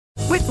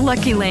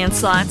Lucky Land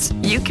Slots,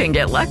 you can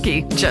get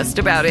lucky just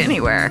about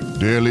anywhere.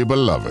 Dearly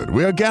beloved,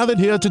 we are gathered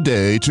here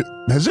today to...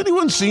 Has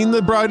anyone seen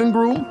the bride and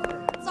groom?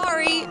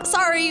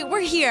 Sorry, we're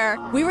here.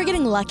 We were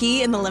getting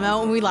lucky in the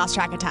limo and we lost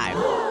track of time.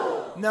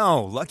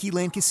 No, Lucky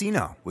Land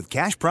Casino, with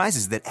cash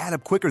prizes that add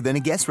up quicker than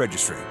a guest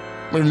registry.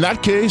 In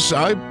that case,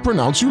 I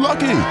pronounce you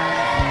lucky.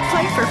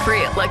 Play for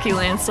free at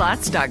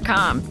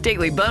LuckyLandSlots.com.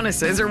 Daily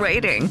bonuses are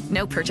waiting.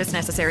 No purchase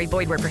necessary.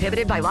 Void where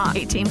prohibited by law.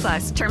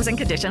 18+. Terms and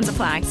conditions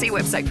apply. See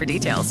website for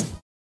details.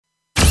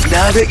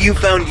 Now that you've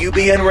found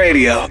UBN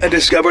Radio and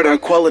discovered our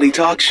quality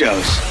talk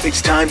shows,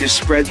 it's time to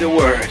spread the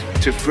word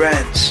to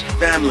friends,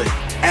 family,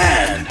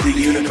 and the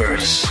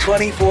universe.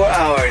 24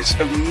 hours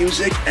of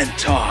music and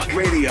talk.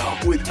 Radio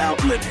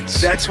without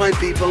limits. That's why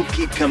people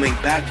keep coming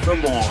back for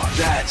more.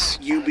 That's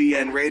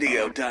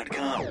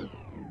UBNradio.com.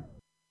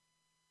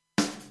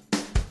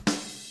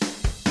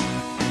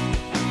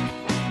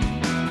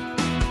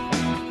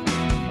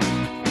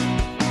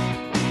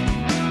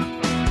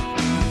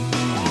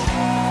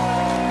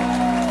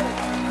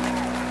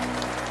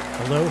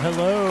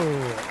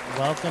 Hello.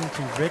 Welcome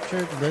to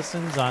Richard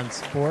Listens on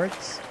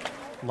Sports,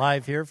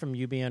 live here from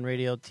UBN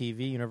Radio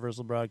TV,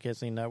 Universal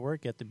Broadcasting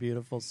Network, at the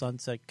beautiful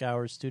Sunset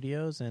Gower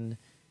Studios in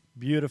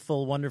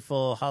beautiful,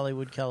 wonderful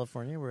Hollywood,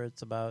 California, where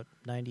it's about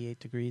 98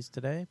 degrees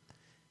today.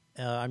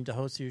 I'm the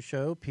host of your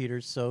show,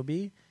 Peter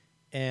Sobey,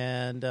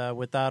 and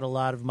without a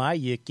lot of my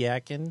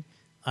yik-yakking,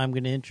 I'm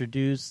going to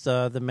introduce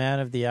the man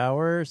of the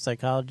hour,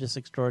 psychologist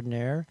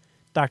extraordinaire,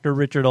 Dr.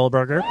 Richard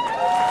Olberger.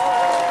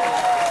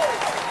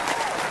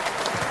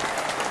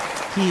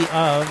 He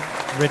of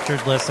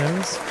Richard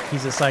Listens.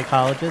 He's a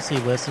psychologist. He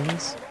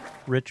listens.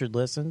 Richard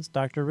Listens.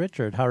 Dr.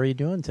 Richard, how are you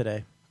doing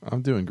today?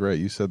 I'm doing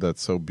great. You said that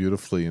so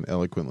beautifully and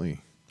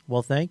eloquently.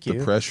 Well, thank you.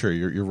 The pressure.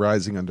 You're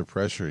rising under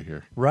pressure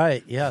here.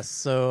 Right, yes.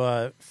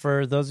 So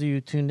for those of you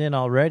who tuned in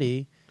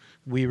already,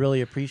 we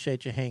really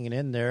appreciate you hanging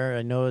in there.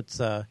 I know it's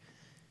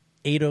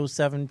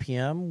 8:07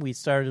 p.m. We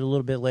started a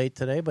little bit late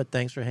today, but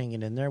thanks for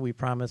hanging in there. We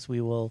promise we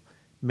will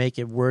make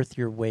it worth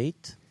your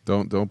wait.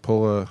 Don't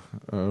pull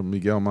a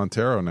Miguel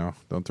Montero now.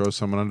 Don't throw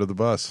someone under the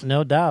bus.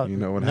 No doubt. You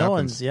know what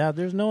happens.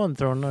 There's no one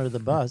thrown under the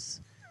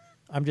bus.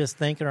 I'm just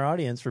thanking our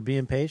audience for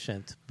being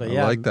patient. But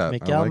I like that.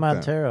 Miguel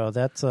Montero,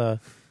 that's a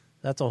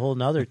whole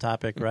nother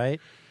topic, right?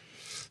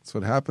 That's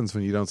what happens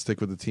when you don't stick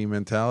with the team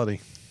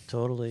mentality.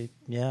 Totally,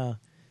 yeah.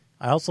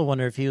 I also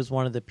wonder if he was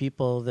one of the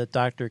people that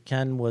Dr.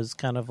 Ken was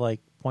kind of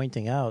like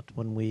pointing out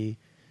when we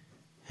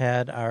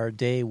had our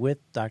day with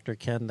Dr.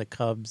 Ken, the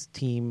Cubs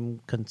team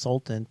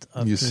consultant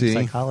of team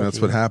psychology. That's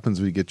what happens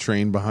when you get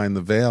trained behind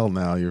the veil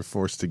now. You're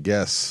forced to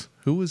guess.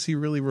 Who was he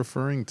really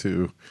referring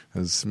to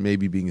as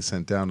maybe being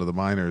sent down to the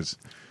minors?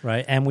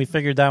 Right, and we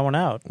figured that one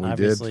out. We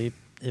Obviously,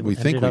 did. We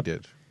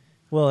did.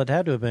 Well, it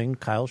had to have been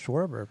Kyle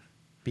Schwarber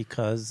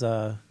because,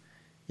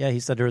 he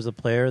said there was a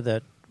player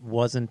that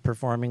wasn't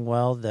performing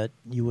well that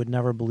you would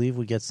never believe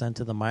would get sent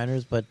to the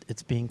minors, but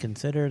it's being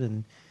considered,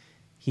 and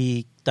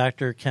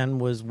Dr. Ken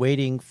was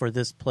waiting for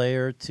this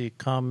player to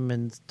come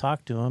and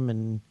talk to him,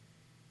 and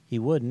he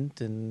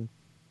wouldn't. And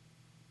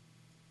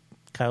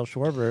Kyle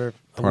Schwarber,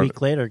 a week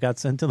later, got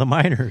sent to the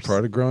minors.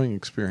 Part of growing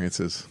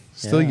experiences.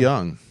 Still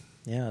young.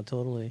 Yeah,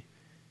 totally.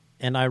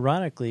 And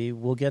ironically,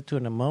 we'll get to it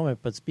in a moment,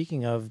 but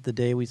speaking of the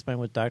day we spent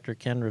with Dr.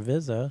 Ken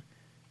Ravizza,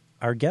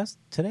 our guest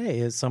today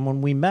is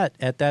someone we met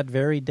at that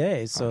very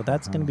day. So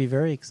that's going to be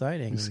very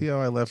exciting. You see how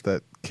I left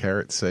that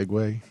carrot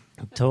segue?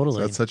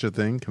 Totally. Is that such a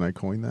thing? Can I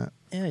coin that?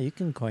 Yeah, you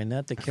can coin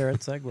that, the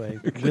carrot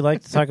segue. We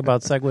like to talk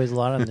about segues a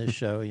lot on this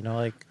show,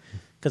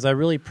 because I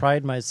really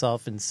pride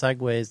myself in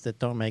segues that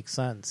don't make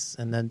sense,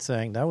 and then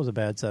saying that was a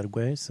bad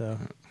segue. So,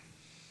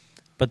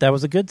 but that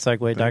was a good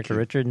segue, Dr.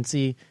 Richard. And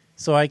see,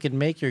 so I could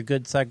make your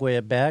good segue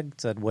a bad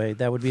segue.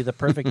 That would be the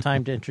perfect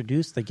time to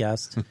introduce the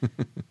guest.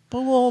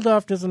 But we'll hold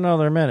off just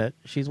another minute.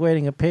 She's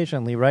waiting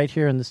patiently right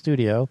here in the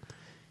studio.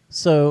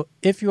 So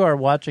if you are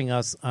watching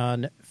us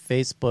on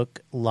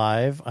Facebook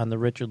Live on the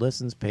Richard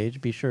Listens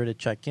page, be sure to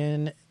check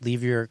in,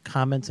 leave your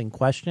comments and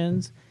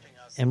questions,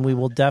 and we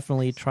will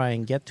definitely try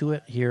and get to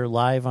it here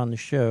live on the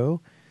show.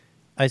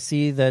 I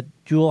see that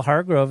Jewel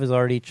Hargrove has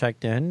already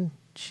checked in.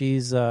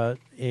 She's a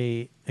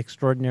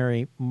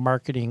extraordinary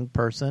marketing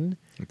person.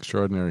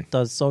 Extraordinary.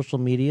 Does social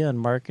media and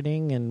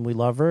marketing, and we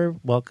love her.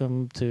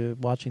 Welcome to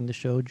watching the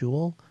show,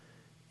 Jewel.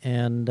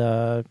 And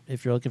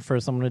if you're looking for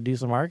someone to do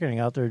some marketing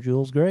out there,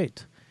 Jewel's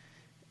great.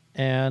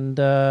 And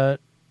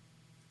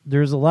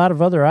there's a lot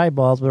of other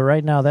eyeballs, but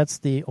right now that's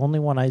the only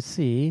one I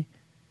see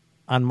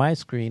on my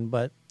screen.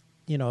 But,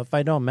 if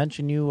I don't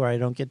mention you or I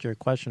don't get your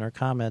question or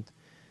comment,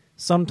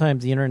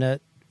 sometimes the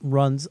internet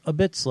runs a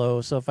bit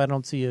slow. So if I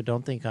don't see you,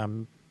 don't think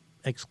I'm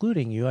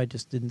excluding you. I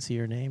just didn't see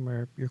your name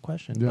or your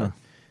question. Yeah. But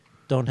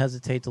don't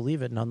hesitate to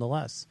leave it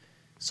nonetheless.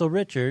 So,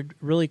 Richard,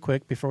 really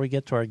quick before we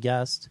get to our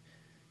guest,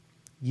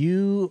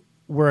 you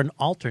were an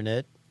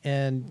alternate,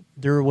 and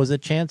there was a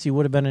chance you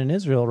would have been in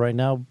Israel right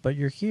now, but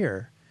you're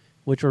here,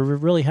 which we're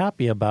really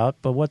happy about.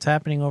 But what's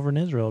happening over in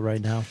Israel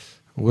right now?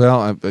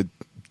 Well,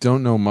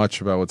 don't know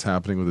much about what's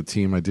happening with the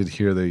team. I did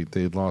hear they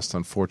lost,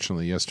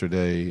 unfortunately,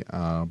 yesterday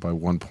by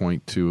 1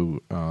 point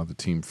to the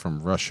team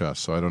from Russia.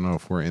 So I don't know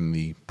if we're in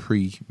the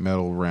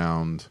pre-medal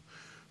round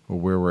or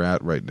where we're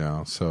at right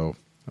now. So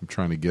I'm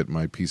trying to get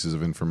my pieces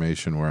of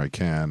information where I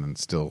can and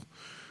still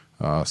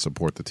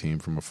support the team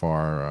from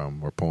afar.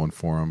 We're pulling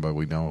for them, but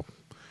we know,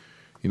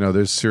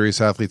 there's serious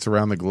athletes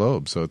around the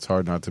globe, so it's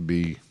hard not to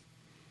be,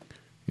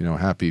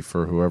 happy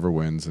for whoever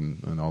wins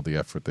and all the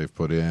effort they've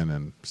put in,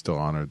 and still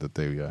honored that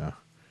they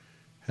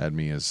had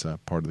me as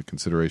part of the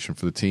consideration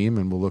for the team,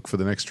 and we'll look for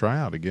the next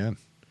tryout again.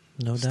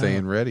 No doubt.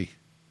 Staying ready.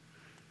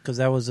 Because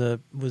that was a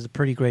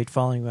pretty great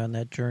following on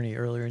that journey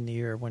earlier in the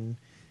year when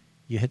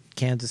you hit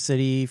Kansas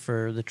City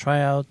for the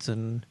tryouts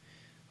and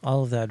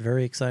all of that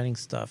very exciting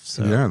stuff.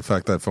 So yeah, in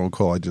fact, that phone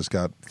call I just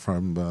got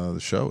from the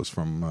show is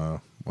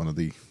from one of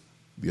the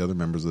other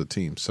members of the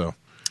team. So,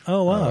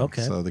 oh wow,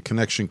 okay. So the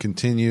connection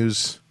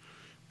continues.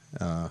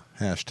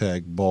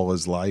 Hashtag ball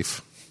is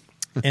life.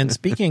 And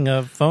speaking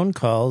of phone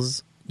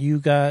calls, you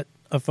got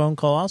a phone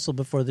call also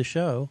before the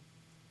show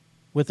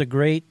with a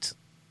great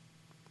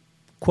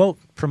quote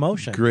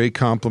promotion. Great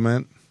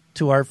compliment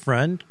to our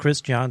friend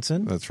Chris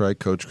Johnson. That's right,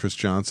 Coach Chris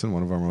Johnson,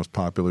 one of our most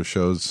popular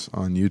shows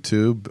on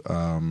YouTube.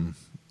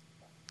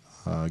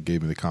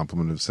 Gave me the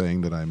compliment of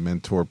saying that I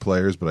mentor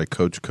players, but I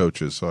coach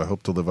coaches. So I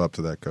hope to live up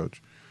to that,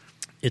 Coach.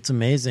 It's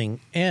amazing.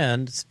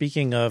 And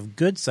speaking of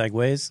good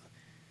segues,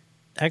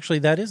 actually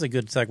that is a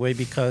good segue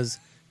because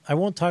I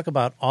won't talk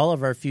about all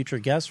of our future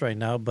guests right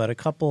now, but a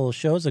couple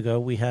shows ago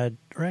we had,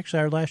 or actually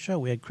our last show,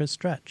 we had Chris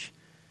Stretch,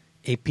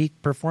 a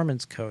peak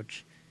performance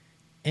coach.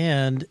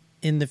 And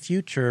in the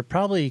future,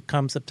 probably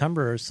come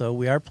September or so,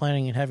 we are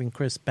planning on having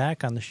Chris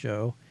back on the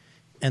show.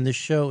 And the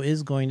show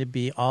is going to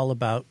be all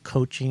about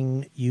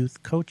coaching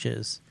youth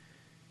coaches.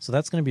 So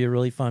that's going to be a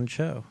really fun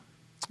show.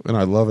 And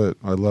I love it.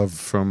 I love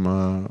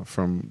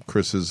from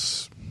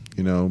Chris's,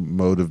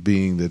 mode of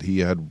being that he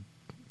had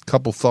a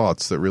couple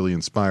thoughts that really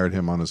inspired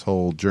him on his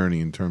whole journey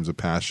in terms of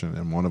passion.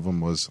 And one of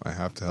them was, I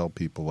have to help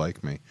people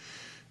like me.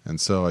 And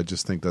so I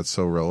just think that's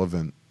so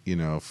relevant,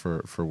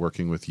 for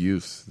working with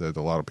youth, that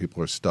a lot of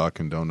people are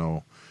stuck and don't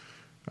know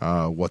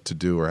what to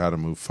do or how to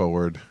move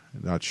forward,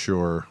 not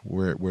sure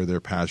where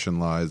their passion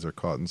lies. They're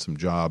caught in some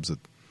jobs that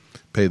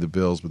pay the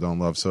bills but don't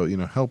love. So,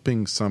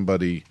 helping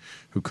somebody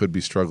who could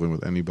be struggling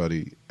with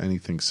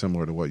anything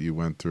similar to what you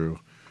went through,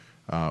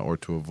 or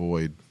to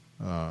avoid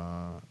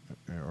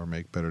or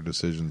make better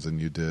decisions than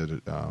you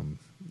did,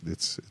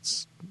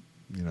 it's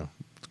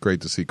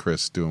great to see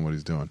Chris doing what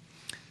he's doing.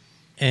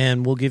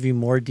 And we'll give you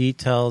more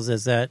details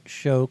as that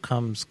show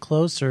comes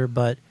closer,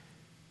 but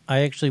I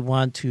actually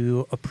want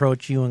to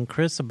approach you and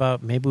Chris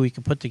about maybe we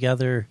could put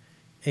together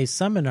a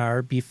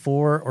seminar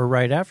before or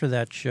right after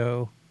that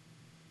show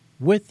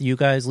with you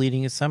guys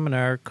leading a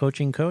seminar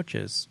coaching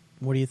coaches.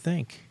 What do you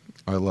think?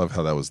 I love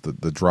how that was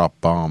the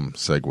drop bomb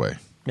segue.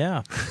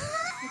 Yeah.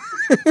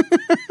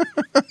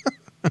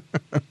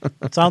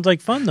 It sounds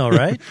like fun though,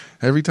 right?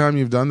 Every time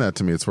you've done that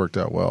to me, it's worked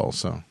out well.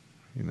 So,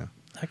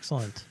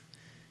 Excellent.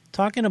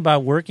 Talking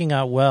about working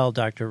out well,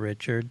 Dr.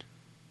 Richard,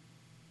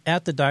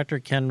 at the Dr.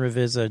 Ken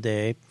Ravizza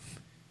Day,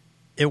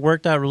 it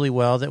worked out really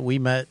well that we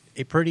met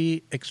a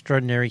pretty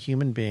extraordinary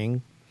human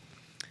being.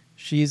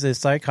 She's a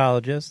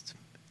psychologist.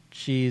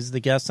 She's the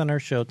guest on our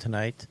show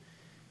tonight.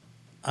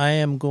 I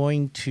am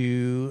going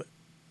to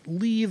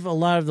leave a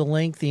lot of the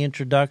lengthy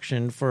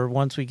introduction for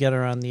once we get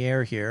her on the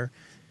air here,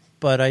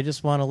 but I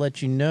just want to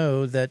let you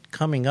know that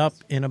coming up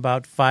in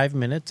about 5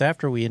 minutes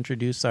after we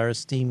introduce our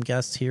esteemed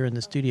guests here in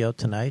the studio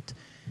tonight,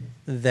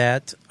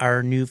 that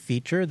our new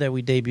feature that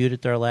we debuted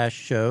at our last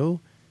show,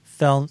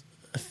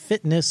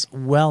 Fitness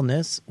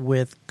Wellness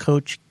with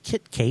Coach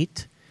Kit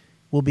Kate,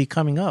 will be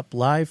coming up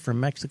live from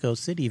Mexico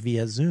City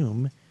via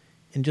Zoom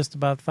in just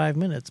about 5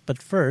 minutes.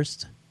 But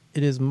first,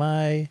 it is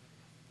my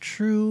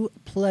true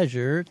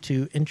pleasure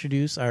to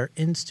introduce our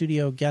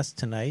in-studio guest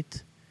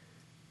tonight,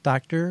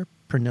 Dr.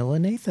 Pernilla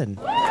Nathan.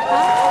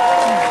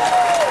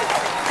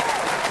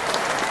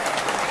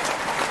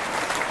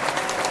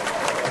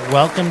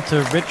 Welcome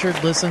to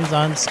Richard Listens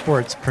on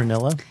Sports,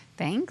 Pernilla.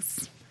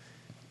 Thanks.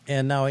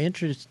 And now I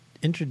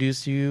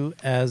introduce you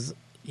as,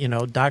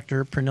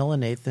 Dr. Pernilla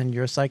Nathan.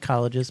 You're a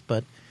psychologist,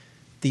 but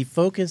the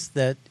focus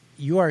that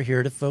you are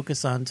here to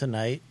focus on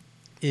tonight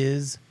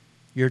is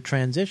your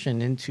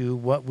transition into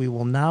what we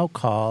will now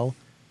call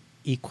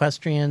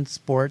equestrian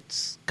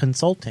sports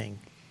consulting.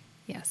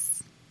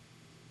 Yes.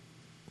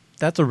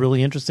 That's a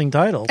really interesting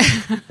title.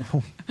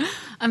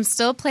 I'm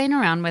still playing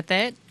around with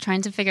it,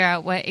 trying to figure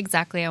out what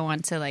exactly I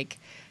want to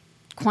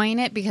coin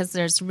it, because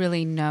there's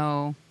really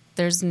no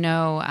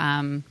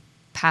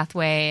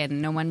pathway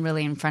and no one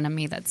really in front of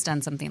me that's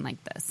done something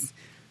like this.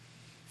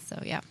 So,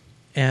 yeah.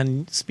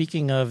 And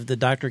speaking of the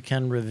Dr.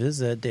 Ken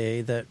Ravizza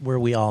Day where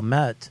we all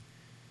met,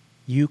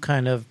 you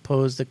kind of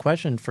posed the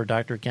question for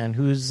Dr. Ken,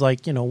 who's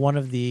one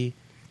of the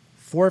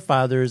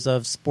forefathers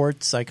of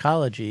sports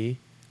psychology.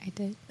 I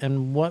did.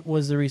 And what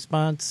was the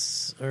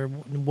response, or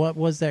what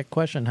was that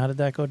question? How did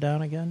that go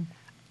down again?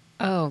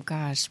 Oh,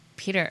 gosh,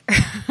 Peter,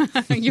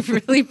 you're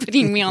really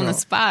putting me on the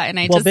spot, and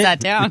I Well, just sat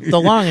down. The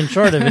long and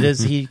short of it is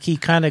he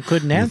kind of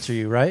couldn't answer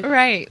you, right?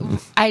 Right.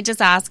 I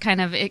just asked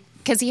kind of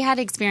because he had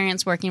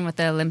experience working with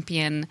the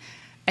Olympian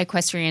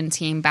equestrian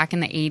team back in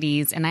the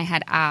 80s, and I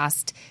had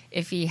asked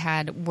if he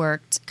had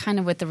worked kind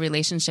of with the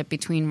relationship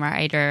between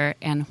rider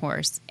and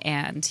horse,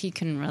 and he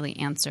couldn't really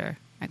answer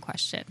my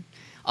question.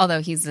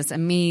 Although he's this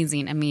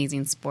amazing,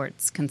 amazing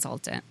sports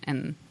consultant,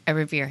 and I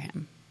revere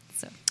him.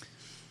 So,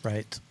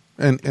 Right.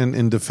 And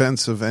in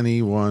defense of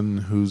anyone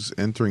who's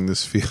entering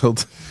this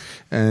field,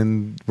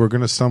 and we're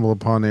going to stumble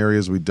upon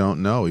areas we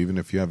don't know, even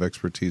if you have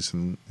expertise,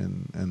 and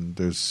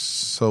there's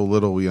so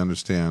little we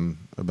understand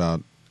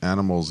about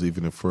animals,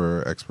 even if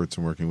we're experts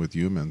in working with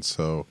humans.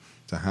 So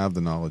to have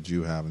the knowledge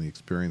you have and the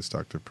experience,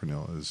 Dr.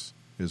 Pernilla,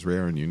 is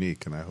rare and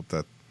unique, and I hope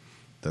that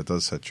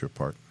does set you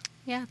apart.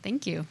 yeah,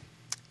 thank you.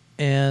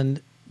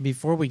 And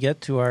before we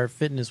get to our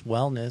fitness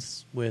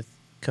wellness with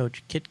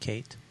Coach Kit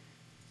Kate,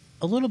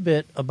 a little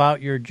bit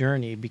about your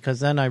journey, because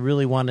then I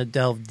really want to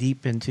delve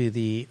deep into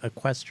the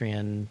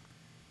equestrian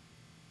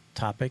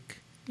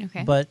topic.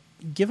 Okay. But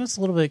give us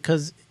a little bit,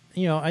 because,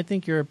 I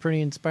think you're a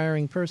pretty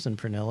inspiring person,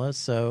 Pernilla.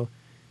 So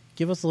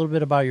give us a little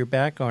bit about your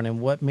background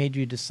and what made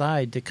you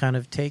decide to kind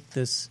of take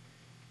this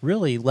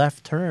really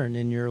left turn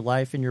in your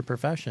life and your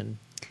profession.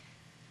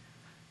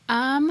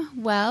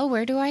 Well,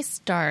 where do I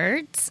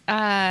start?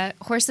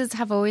 Horses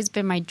have always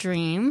been my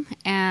dream,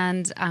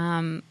 and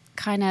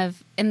kind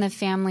of in the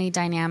family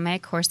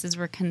dynamic, horses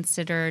were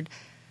considered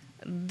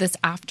this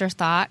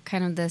afterthought,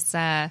 kind of this,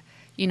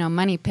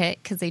 money pit,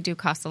 because they do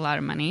cost a lot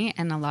of money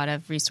and a lot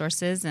of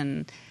resources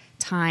and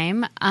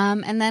time.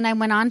 And then I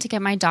went on to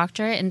get my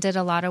doctorate and did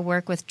a lot of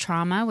work with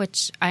trauma,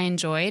 which I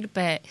enjoyed,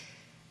 but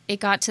it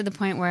got to the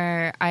point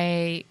where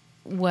I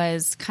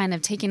was kind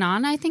of taking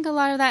on, I think, a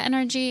lot of that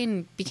energy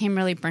and became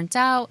really burnt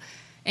out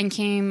and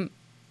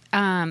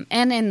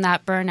and in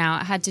that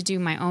burnout, I had to do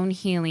my own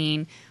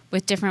healing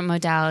with different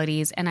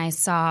modalities, and I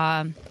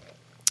saw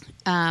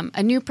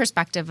a new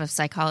perspective of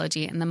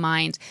psychology and the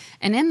mind.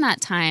 And in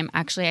that time,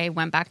 actually, I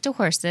went back to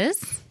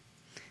horses.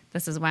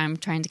 This is why I'm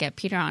trying to get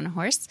Peter on a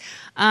horse.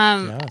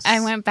 Yes.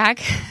 I went back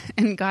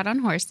and got on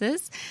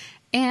horses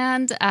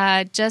and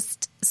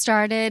just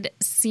started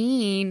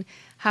seeing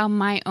how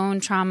my own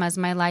traumas,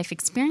 my life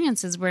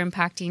experiences were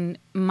impacting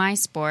my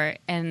sport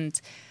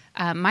and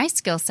my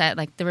skill set.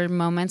 Like, there were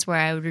moments where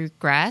I would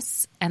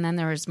regress, and then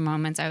there was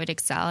moments I would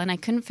excel, and I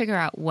couldn't figure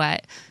out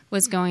what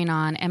was going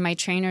on, and my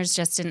trainers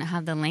just didn't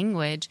have the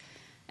language.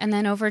 And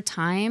then over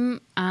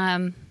time,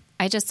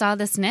 I just saw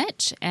this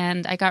niche,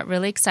 and I got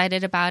really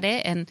excited about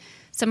it, and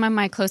some of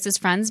my closest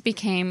friends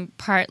became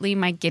partly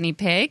my guinea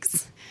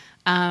pigs.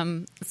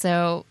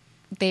 So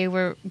they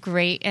were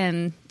great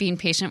in being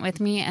patient with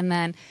me, and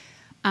then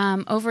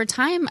over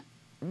time,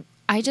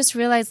 I just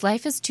realized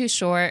life is too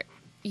short.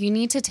 You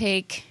need to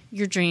take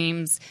your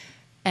dreams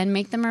and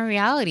make them a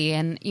reality.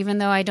 And even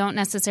though I don't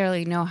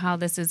necessarily know how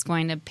this is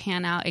going to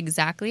pan out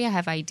exactly, I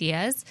have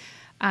ideas.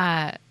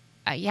 I'm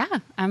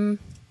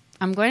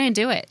going to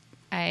do it.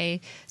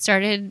 I've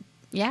started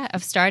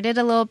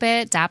a little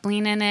bit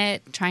dabbling in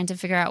it, trying to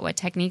figure out what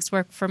techniques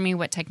work for me,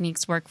 what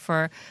techniques work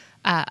for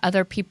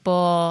other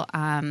people,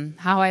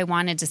 how I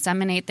want to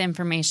disseminate the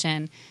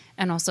information,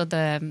 and also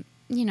the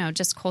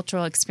just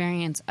cultural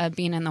experience of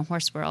being in the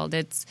horse world.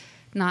 It's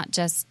not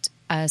just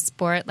a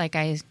sport like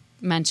I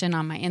mentioned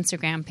on my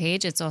Instagram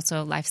page. It's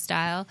also a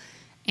lifestyle,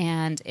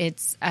 and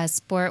it's a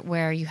sport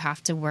where you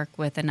have to work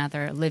with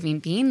another living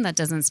being that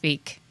doesn't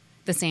speak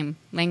the same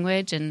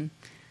language. And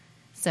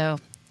so,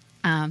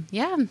 And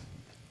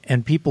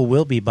people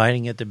will be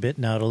biting at the bit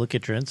now to look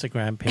at your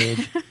Instagram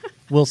page.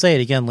 We'll say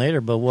it again later,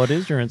 but what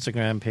is your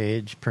Instagram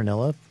page,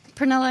 Pernilla?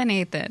 Pernilla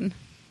Nathan.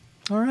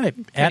 All right.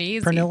 At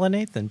easy. Pernilla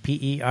Nathan.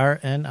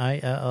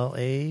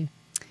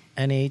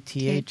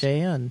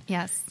 PERNILLANATHAN.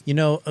 Yes.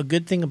 A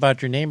good thing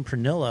about your name,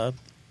 Pernilla,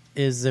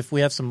 is if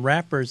we have some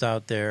rappers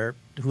out there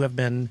who have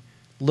been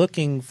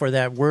looking for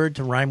that word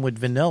to rhyme with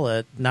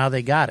vanilla, now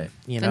they got it.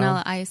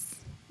 Vanilla ice.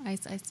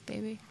 Ice,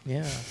 baby.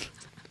 Yeah.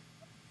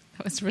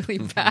 That was really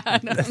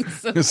bad. I'm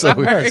so So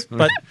sorry.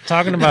 But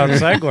talking about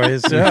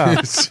segues,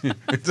 yeah.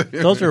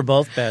 Those are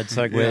both bad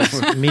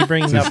segues. Me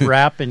bringing up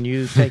rap and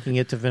you taking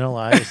it to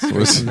Vanilla Ice.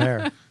 Right from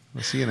there.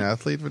 Was he an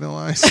athlete,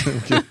 Vanilla Ice?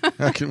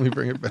 How can we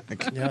bring it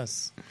back?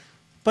 Yes.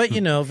 But,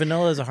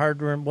 vanilla is a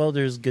hard word. Well,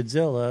 there's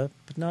Godzilla,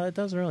 but no, it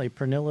doesn't really.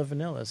 Pernilla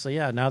vanilla. So,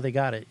 yeah, now they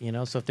got it,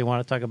 So if they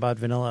want to talk about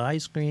vanilla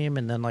ice cream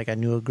and then, I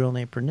knew a girl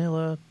named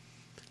Pernilla.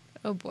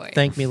 Oh, boy.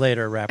 Thank me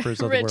later,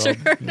 rappers of the world. Richard.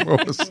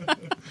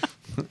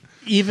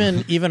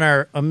 Even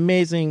our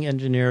amazing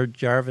engineer,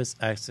 Jarvis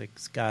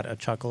Essex, got a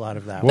chuckle out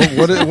of that.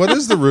 What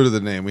is the root of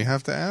the name? We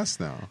have to ask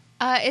now.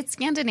 It's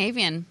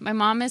Scandinavian. My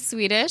mom is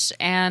Swedish,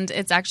 and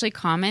it's actually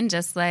common,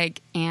 just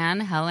like Anne,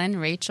 Helen,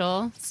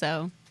 Rachel.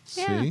 So,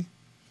 yeah.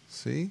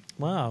 See?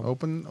 Wow.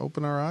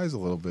 Open our eyes a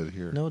little bit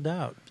here. No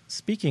doubt.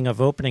 Speaking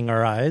of opening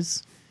our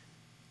eyes,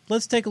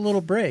 let's take a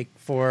little break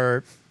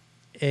for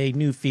a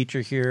new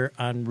feature here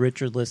on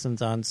Richard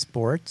Listens on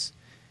Sports.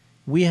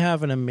 We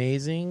have an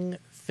amazing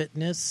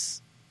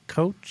fitness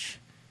coach,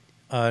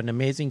 an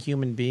amazing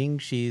human being.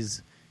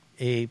 She's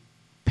a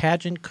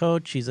pageant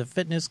coach. She's a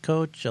fitness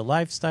coach, a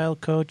lifestyle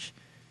coach.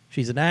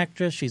 She's an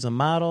actress. She's a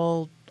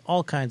model,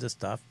 all kinds of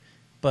stuff.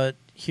 But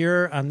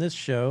here on this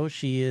show,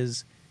 she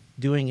is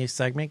doing a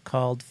segment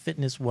called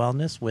Fitness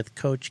Wellness with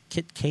Coach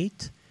Kit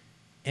Kate.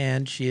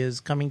 And she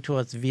is coming to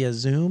us via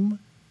Zoom,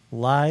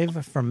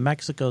 live from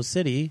Mexico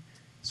City.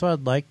 So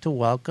I'd like to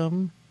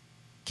welcome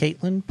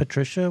Caitlin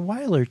Patricia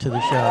Weiler to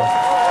the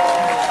show.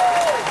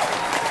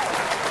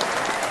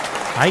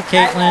 Hi,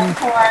 Caitlin.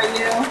 How are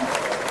you?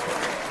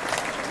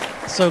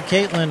 So,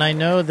 Caitlin, I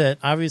know that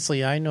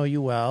obviously I know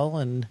you well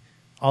and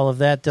all of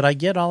that. Did I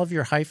get all of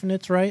your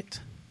hyphenates right?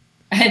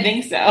 I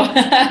think so.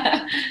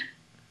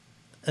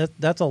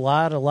 That's a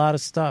lot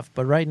of stuff.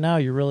 But right now,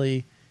 you're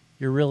really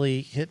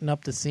hitting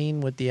up the scene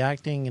with the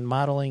acting and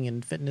modeling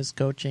and fitness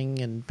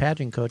coaching and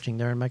pageant coaching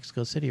there in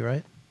Mexico City,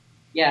 right?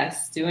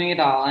 Yes, doing it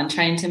all. I'm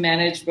trying to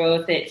manage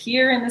both it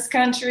here in this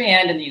country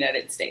and in the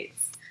United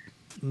States.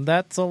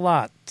 That's a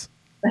lot.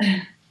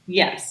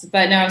 Yes,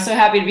 but no, I'm so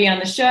happy to be on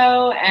the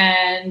show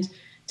and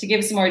to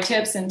give some more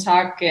tips and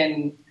talk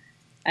and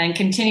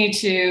continue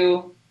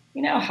to,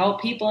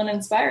 help people and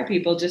inspire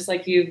people just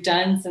like you've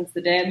done since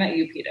the day I met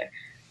you, Peter.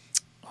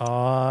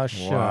 Oh,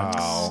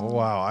 shucks.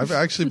 Wow. I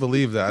actually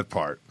believe that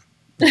part.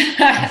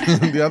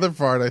 The other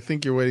part, I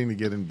think you're waiting to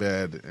get in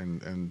bed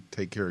and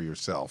take care of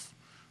yourself.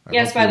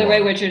 Yes, by the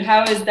way, Richard,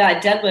 how is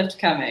that deadlift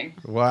coming?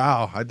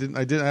 Wow. I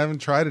haven't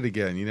tried it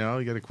again. You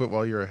got to quit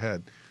while you're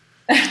ahead.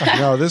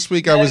 No, this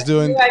week I was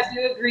doing... I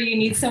do agree you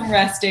need some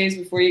rest days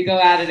before you go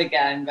at it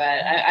again,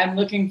 but I'm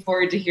looking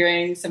forward to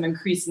hearing some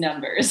increased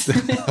numbers.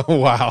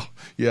 Wow.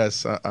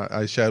 Yes,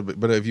 I should.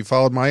 But if you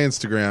followed my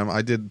Instagram,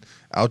 I did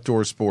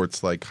outdoor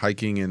sports like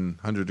hiking in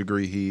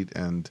 100-degree heat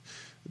and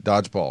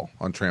dodgeball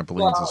on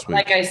trampolines this week.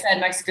 Like I said,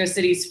 Mexico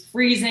City's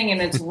freezing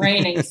and it's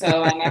raining,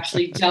 so I'm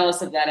actually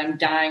jealous of that. I'm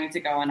dying to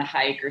go on a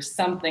hike or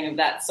something of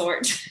that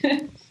sort.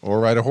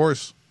 Or ride a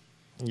horse.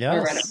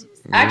 Yes.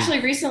 Actually,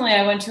 recently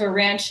I went to a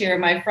ranch here.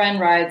 My friend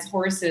rides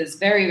horses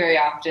very, very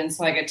often,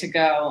 so I get to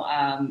go.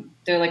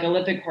 They're like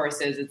Olympic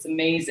horses. It's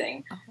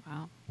amazing.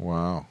 Oh,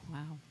 Wow.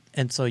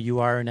 And so you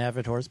are an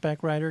avid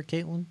horseback rider,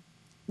 Caitlin?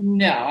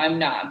 No, I'm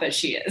not, but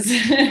she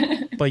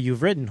is. But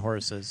you've ridden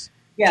horses.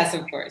 Yes,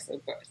 of course.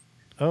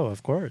 Oh,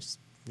 of course.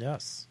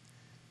 Yes.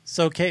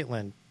 So,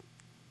 Caitlin,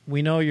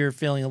 we know you're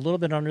feeling a little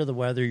bit under the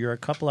weather. You're a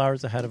couple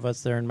hours ahead of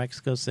us there in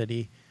Mexico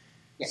City.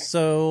 Yes.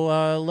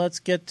 So let's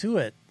get to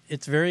it.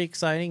 It's very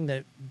exciting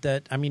that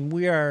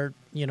we are,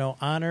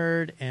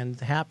 honored and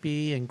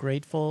happy and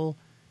grateful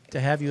to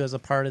have you as a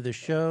part of the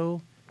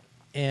show.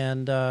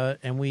 And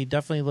we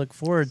definitely look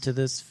forward to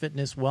this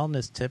fitness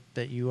wellness tip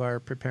that you are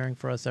preparing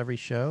for us every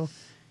show.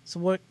 So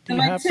what do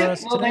you have for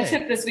us today? My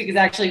tip this week is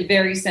actually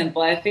very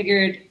simple. I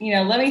figured,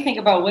 let me think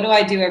about what do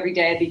I do every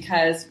day,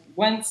 because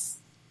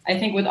I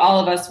think with all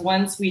of us,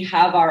 once we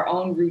have our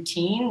own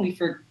routine, we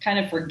kind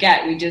of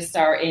forget. We just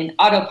are in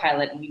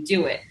autopilot and we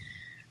do it.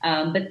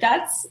 But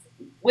that's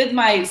with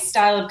my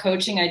style of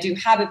coaching. I do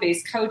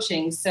habit-based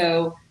coaching.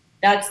 So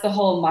that's the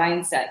whole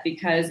mindset,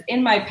 because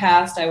in my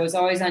past, I was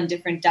always on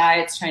different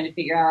diets trying to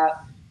figure out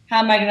how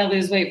am I going to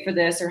lose weight for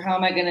this, or how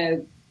am I going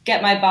to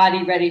get my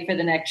body ready for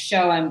the next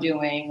show I'm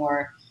doing,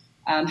 or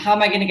how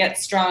am I going to get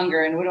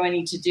stronger and what do I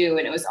need to do?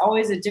 And it was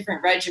always a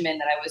different regimen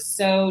that I was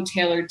so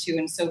tailored to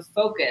and so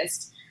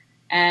focused.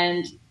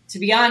 And to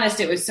be honest,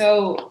 it was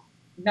so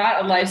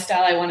not a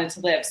lifestyle I wanted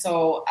to live.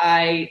 So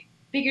I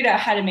figured out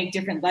how to make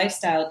different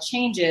lifestyle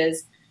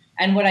changes.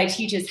 And what I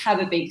teach is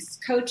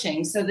habit-based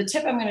coaching. So the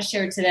tip I'm going to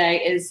share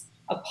today is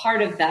a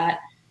part of that.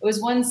 It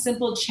was one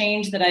simple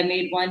change that I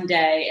made one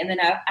day. And then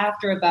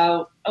after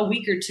about a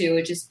week or two,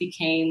 it just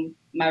became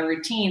my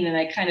routine. And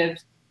I kind of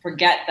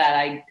forget that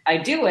I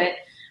do it.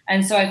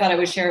 And so I thought I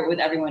would share it with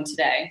everyone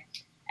today.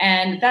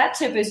 And that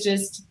tip is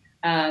just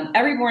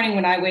every morning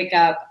when I wake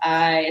up,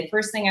 the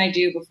first thing I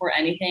do before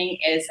anything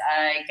is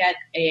I get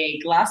a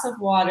glass of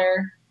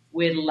water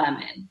with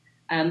lemon.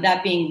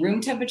 That being room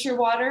temperature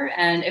water.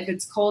 And if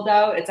it's cold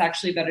out, it's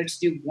actually better to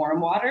do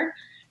warm water.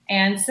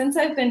 And since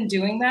I've been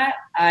doing that,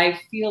 I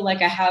feel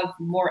like I have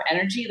more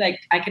energy. Like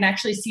I can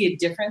actually see a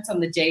difference on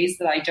the days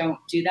that I don't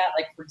do that.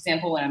 Like, for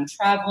example, when I'm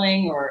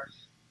traveling or,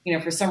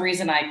 for some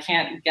reason I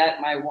can't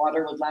get my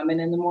water with lemon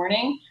in the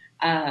morning.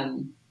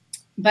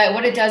 But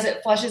what it does,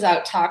 it flushes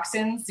out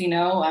toxins.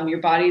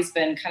 Your body's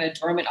been kind of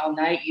dormant all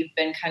night. You've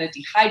been kind of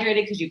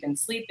dehydrated because you've been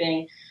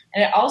sleeping.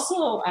 And it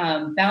also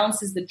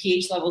balances the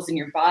pH levels in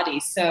your body.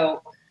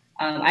 So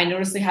I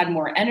noticed they had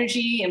more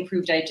energy,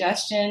 improved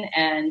digestion,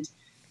 and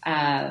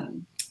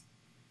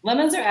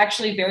lemons are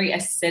actually very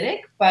acidic,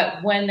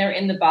 but when they're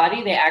in the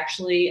body, they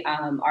actually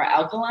are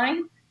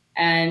alkaline.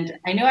 And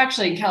I know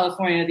actually in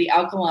California, the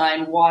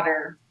alkaline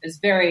water is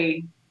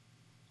very,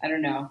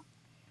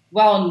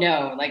 well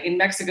known. Like in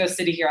Mexico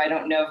City here, I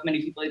don't know if many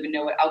people even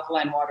know what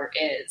alkaline water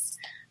is.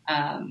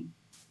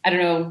 I don't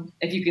know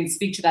if you can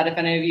speak to that, if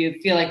any of you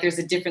feel like there's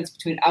a difference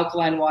between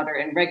alkaline water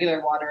and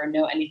regular water or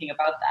know anything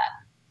about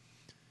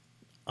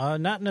that.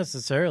 Not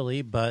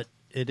necessarily, but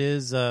it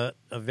is a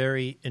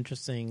very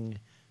interesting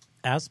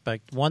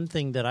aspect. One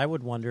thing that I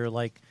would wonder,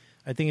 like,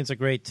 I think it's a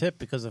great tip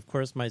because, of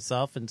course,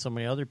 myself and so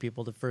many other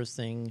people, the first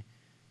thing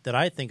that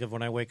I think of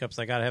when I wake up is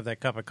I got to have that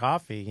cup of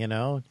coffee, you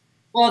know?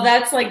 Well,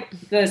 that's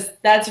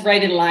that's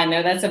right in line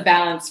there. That's a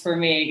balance for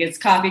me. It's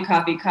coffee,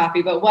 coffee,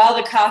 coffee. But while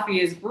the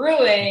coffee is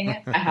brewing,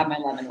 I have my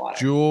lemon water.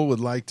 Jewel would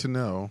like to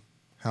know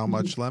how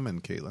much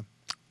lemon, Caitlin.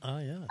 Oh,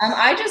 yeah.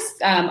 I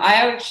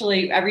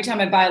actually, every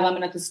time I buy a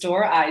lemon at the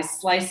store, I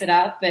slice it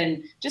up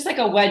and just like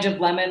a wedge of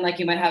lemon, like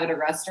you might have at a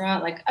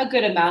restaurant, like a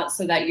good amount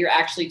so that you're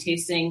actually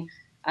tasting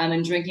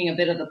and drinking a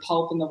bit of the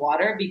pulp in the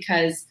water,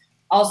 because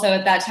also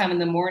at that time in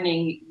the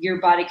morning,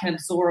 your body can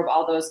absorb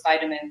all those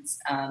vitamins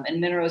and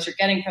minerals you're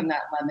getting from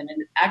that lemon.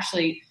 And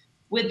actually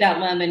with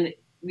that lemon,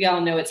 we all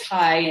know it's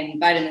high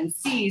in vitamin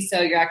C, so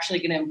you're actually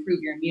going to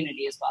improve your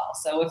immunity as well.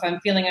 So if I'm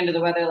feeling under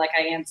the weather like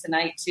I am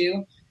tonight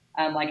too,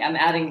 like I'm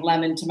adding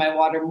lemon to my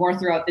water more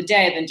throughout the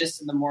day than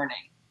just in the morning.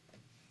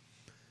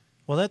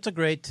 Well, that's a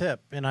great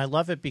tip, and I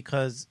love it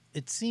because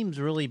it seems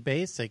really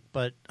basic,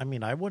 but, I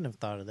mean, I wouldn't have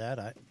thought of that.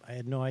 I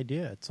had no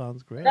idea. It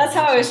sounds great. That's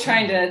how I was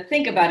trying to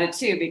think about it,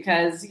 too,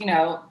 because, you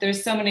know,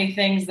 there's so many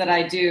things that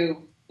I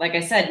do, like I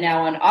said,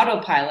 now on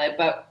autopilot,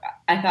 but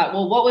I thought,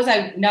 well, what was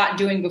I not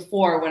doing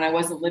before when I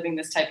wasn't living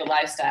this type of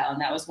lifestyle?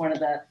 And that was one of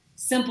the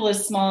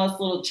simplest, smallest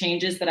little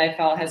changes that I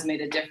felt has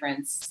made a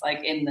difference,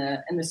 like in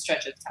the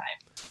stretch of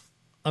time.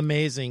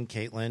 Amazing,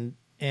 Caitlin.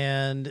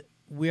 And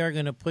we are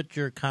going to put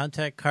your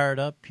contact card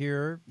up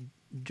here.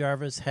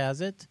 Jarvis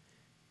has it.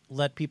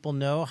 Let people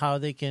know how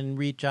they can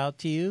reach out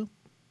to you.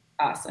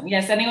 Awesome.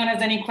 Yes, anyone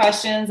has any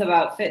questions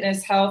about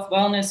fitness, health,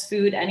 wellness,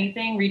 food,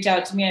 anything, reach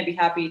out to me. I'd be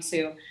happy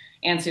to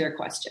answer your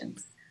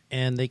questions.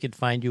 And they could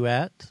find you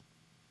at?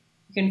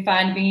 You can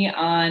find me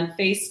on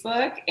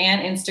Facebook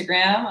and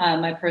Instagram.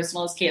 My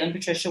personal is Caitlin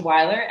Patricia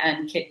Weiler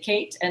and Kit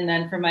Kate. And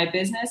then for my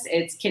business,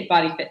 it's Kit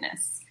Body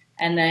Fitness.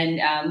 And then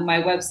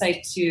my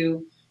website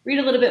to read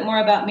a little bit more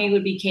about me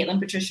would be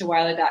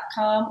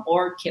CaitlinPatriciaWeiler.com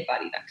or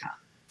KitBody.com.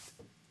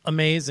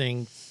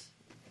 Amazing.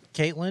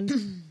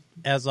 Caitlin,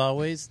 as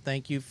always,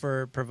 thank you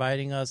for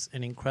providing us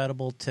an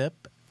incredible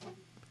tip.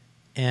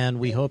 And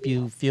we hope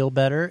you feel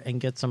better and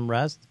get some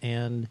rest.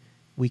 And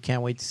we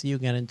can't wait to see you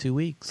again in 2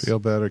 weeks. Feel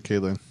better,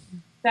 Caitlin.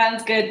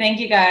 Sounds good. Thank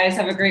you, guys.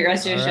 Have a great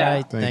rest of your show.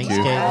 Right. Thanks,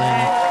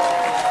 Caitlin.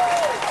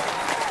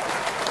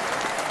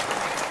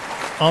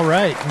 All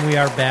right. We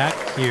are back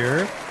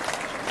here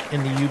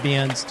in the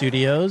UBN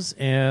studios.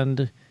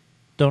 And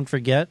don't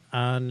forget,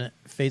 on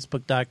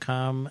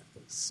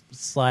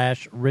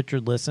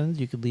Facebook.com/Richard Listens,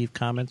 you could leave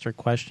comments or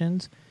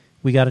questions.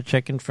 We got a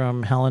check-in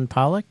from Helen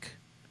Pollock.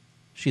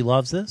 She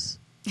loves this.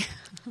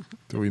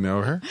 Do we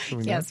know her?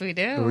 Yes, we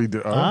do. We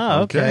do.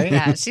 Oh, okay.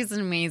 Yeah, she's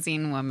an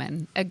amazing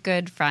woman, a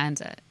good friend,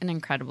 an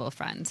incredible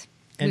friend.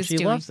 And she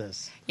loves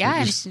this.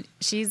 Yeah, and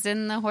she's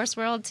in the horse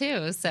world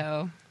too,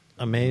 so.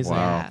 Amazing.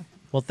 Wow. Yeah.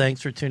 Well,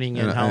 thanks for tuning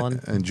in,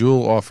 Helen. And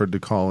Jewel offered to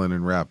call in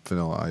and rap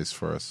Vanilla Ice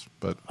for us,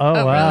 but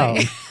Oh, wow.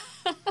 Really?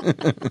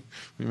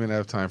 we may not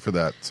have time for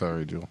that.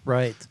 Sorry, Jewel.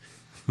 Right.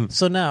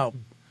 So now,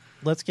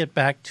 let's get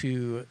back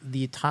to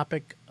the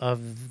topic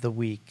of the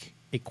week,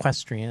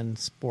 equestrian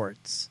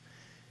sports.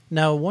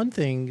 Now, one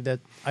thing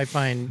that I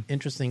find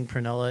interesting,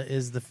 Pernilla,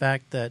 is the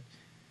fact that,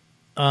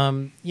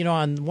 on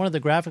one of the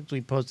graphics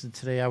we posted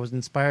today, I was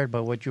inspired by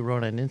what you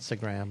wrote on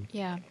Instagram.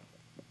 Yeah.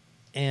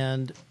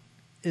 And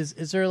is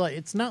there like,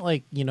 it's not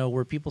like,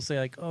 where people say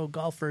like, oh,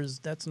 golfers,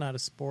 that's not a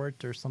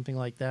sport or something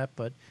like that,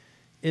 but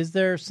is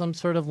there some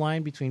sort of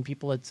line between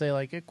people that say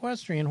like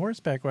equestrian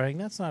horseback riding,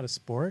 that's not a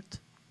sport?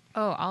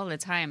 Oh, all the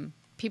time.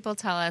 People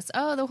tell us,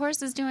 oh, the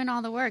horse is doing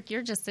all the work.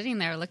 You're just sitting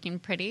there looking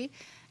pretty.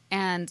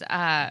 And,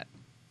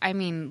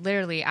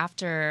 literally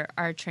after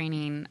our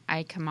training,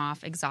 I come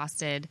off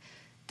exhausted.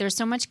 There's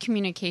so much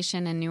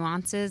communication and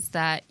nuances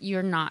that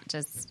you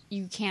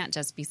can't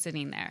just be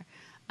sitting there.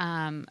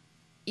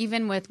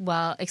 Even with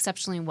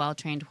exceptionally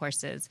well-trained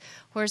horses.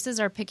 Horses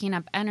are picking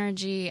up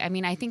energy.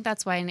 I think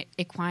that's why in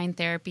equine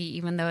therapy,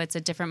 even though it's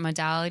a different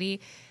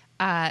modality,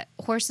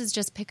 horses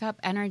just pick up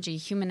energy,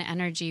 human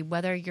energy,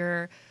 whether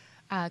you're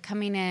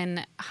coming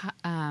in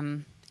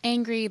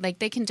angry, like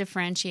they can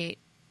differentiate,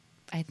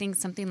 I think,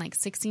 something like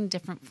 16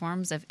 different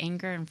forms of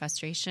anger and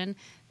frustration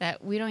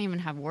that we don't even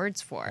have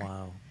words for.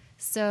 Wow.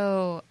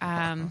 So,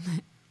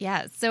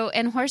 yeah. So,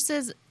 and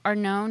horses are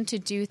known to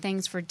do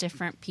things for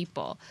different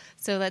people.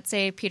 So let's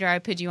say, Peter, I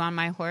put you on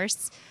my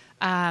horse,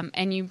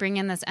 and you bring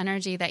in this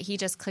energy that he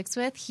just clicks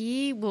with.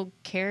 He will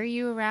carry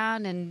you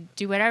around and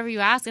do whatever you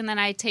ask. And then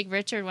I take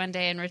Richard one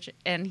day,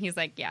 and he's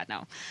like, yeah,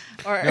 no.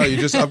 Or No, you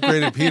just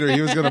upgraded Peter.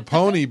 He was going to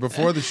pony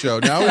before the show.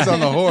 Now he's on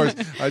the horse.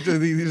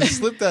 He just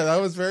slipped that.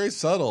 That was very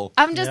subtle.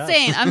 I'm just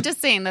saying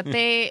that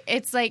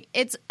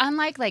it's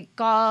unlike like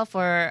golf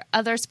or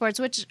other sports,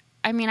 which,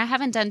 I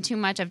haven't done too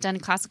much. I've done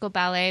classical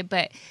ballet,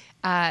 but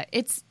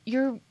it's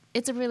a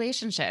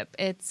relationship.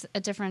 It's a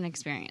different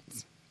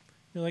experience.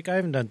 You're like, I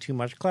haven't done too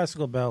much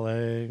classical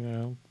ballet,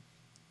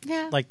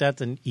 Yeah. Like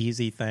that's an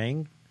easy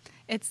thing.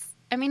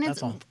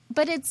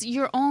 But it's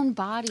your own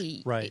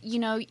body. Right.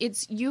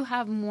 You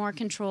have more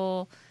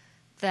control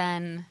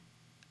than,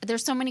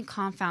 there's so many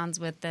confounds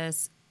with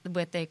this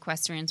with the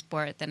equestrian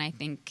sport than I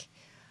think,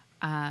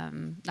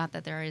 not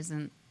that there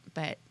isn't,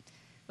 but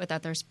with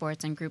other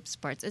sports and group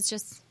sports. It's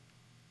just,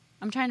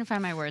 I'm trying to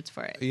find my words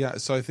for it. Yeah,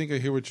 so I think I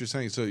hear what you're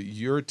saying. So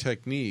your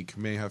technique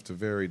may have to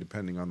vary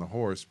depending on the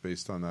horse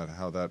based on that,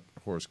 how that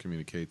horse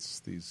communicates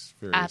these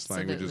various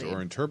languages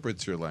or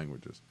interprets your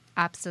languages.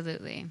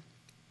 Absolutely.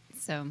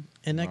 So,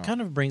 and that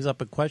kind of brings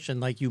up a question,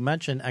 like you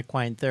mentioned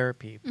equine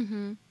therapy.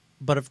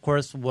 But of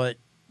course, what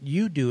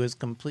you do is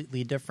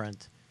completely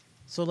different.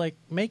 So, like,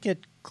 make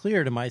it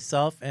clear to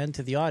myself and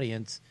to the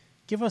audience.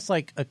 Give us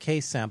like a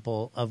case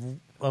sample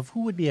of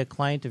who would be a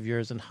client of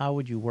yours and how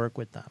would you work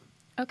with them?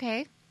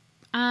 Okay.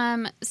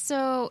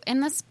 So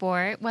in the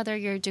sport, whether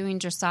you're doing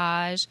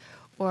dressage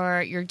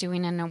or you're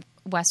doing in a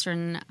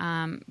Western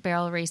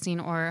barrel racing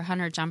or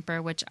hunter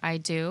jumper, which I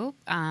do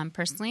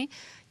personally,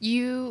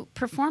 you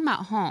perform at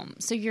home.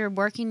 So you're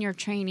working your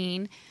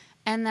training.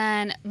 And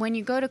then when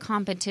you go to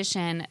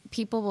competition,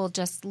 people will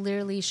just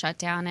literally shut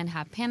down and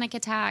have panic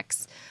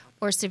attacks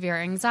or severe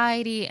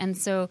anxiety. And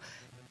so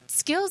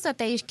skills that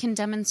they can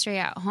demonstrate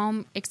at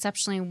home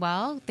exceptionally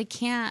well, they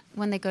can't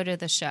when they go to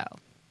the show.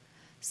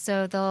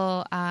 So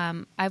they'll,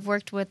 I've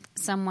worked with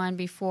someone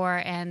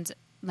before and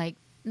like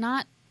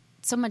not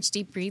so much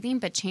deep breathing,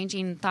 but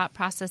changing thought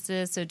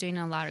processes. So doing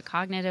a lot of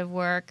cognitive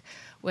work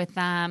with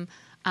them.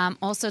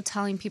 Also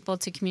telling people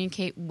to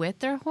communicate with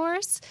their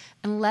horse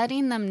and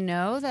letting them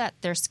know that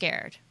they're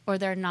scared or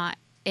they're not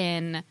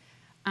in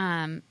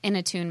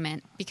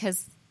attunement.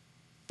 Because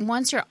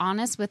once you're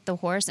honest with the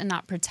horse and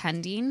not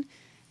pretending,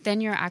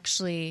 then you're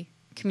actually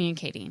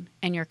communicating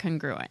and you're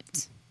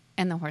congruent.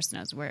 And the horse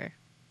knows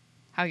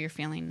how you're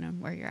feeling and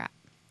where you're at.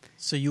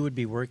 So you would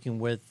be working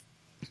with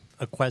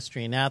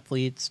equestrian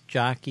athletes,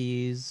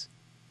 jockeys,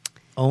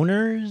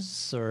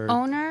 owners,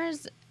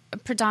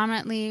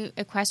 predominantly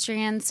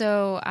equestrian.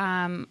 So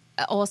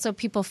also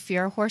people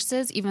fear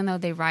horses. Even though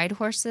they ride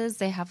horses,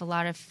 they have a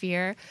lot of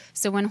fear.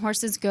 So when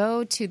horses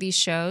go to these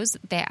shows,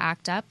 they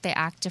act up. They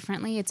act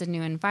differently. It's a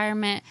new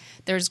environment.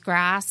 There's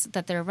grass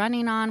that they're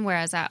running on,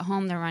 whereas at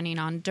home they're running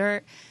on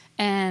dirt.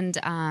 And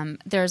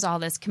there's all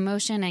this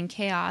commotion and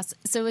chaos.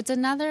 So it's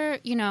another,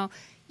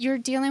 you're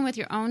dealing with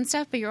your own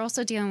stuff, but you're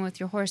also dealing with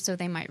your horse. So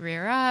they might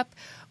rear up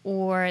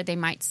or they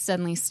might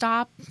suddenly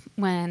stop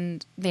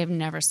when they've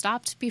never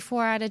stopped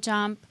before at a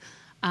jump.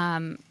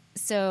 And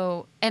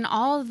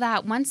all of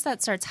that, once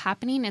that starts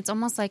happening, it's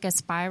almost like a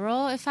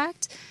spiral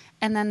effect.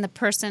 And then the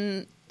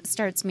person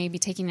starts maybe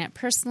taking it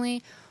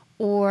personally,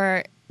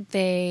 or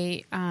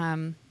they...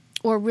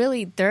 or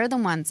really, they're the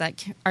ones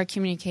that are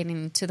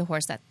communicating to the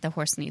horse that the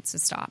horse needs to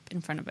stop in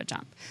front of a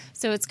jump.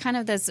 So it's kind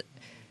of this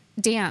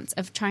dance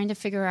of trying to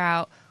figure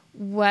out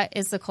what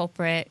is the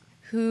culprit,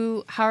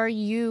 how are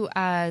you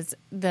as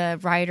the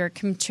rider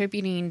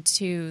contributing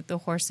to the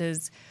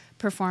horse's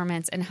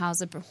performance, and how's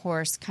the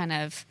horse kind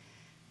of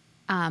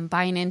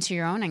buying into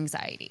your own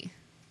anxiety.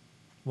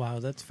 Wow,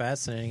 that's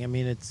fascinating. I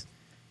mean,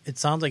 it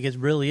sounds like it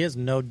really is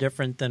no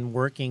different than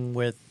working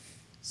with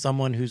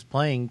someone who's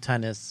playing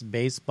tennis,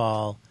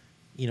 baseball,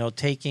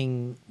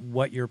 taking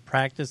what you're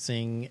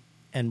practicing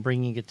and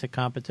bringing it to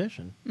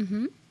competition.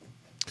 Mm-hmm.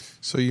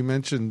 So you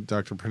mentioned,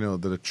 Dr. Pernille,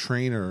 that a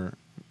trainer,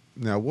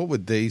 now what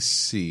would they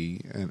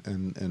see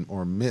and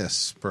or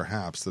miss,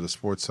 perhaps, that a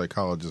sports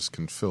psychologist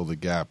can fill the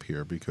gap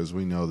here? Because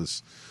we know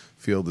this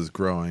field is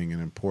growing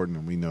and important,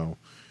 and we know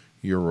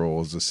your role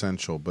is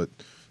essential. But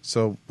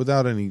so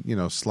without any,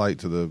 slight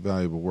to the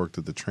valuable work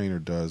that the trainer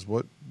does,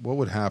 what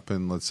would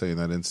happen, let's say, in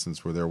that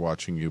instance where they're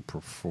watching you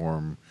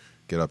perform,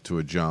 get up to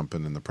a jump,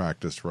 and in the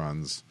practice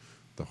runs,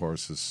 the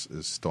horse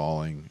is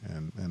stalling,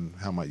 and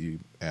how might you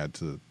add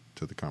to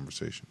the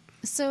conversation?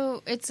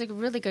 So it's a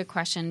really good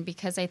question,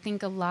 because I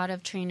think a lot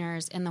of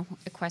trainers in the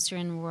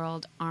equestrian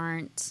world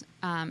aren't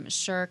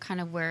sure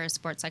kind of where a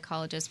sports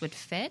psychologist would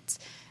fit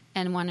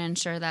and want to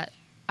ensure that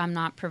I'm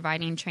not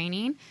providing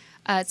training.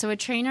 So a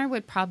trainer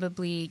would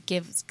probably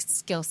give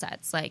skill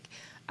sets like,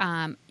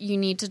 you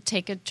need to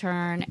take a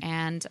turn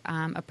and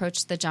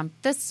approach the jump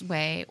this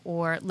way,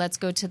 or let's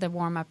go to the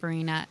warm-up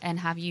arena and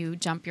have you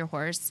jump your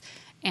horse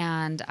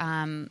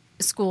and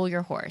school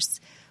your horse.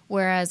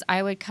 Whereas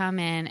I would come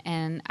in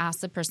and ask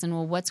the person,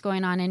 well, what's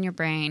going on in your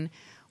brain?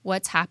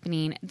 What's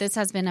happening? This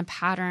has been a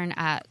pattern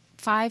at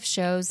 5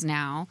 shows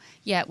now,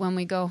 yet when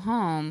we go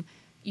home,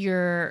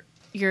 you're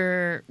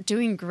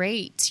doing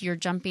great. You're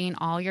jumping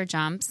all your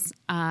jumps.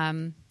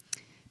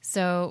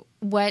 So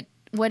what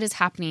is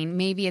happening?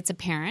 Maybe it's a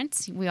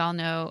parent. We all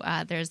know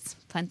there's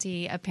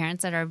plenty of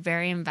parents that are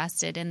very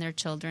invested in their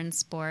children's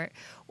sport,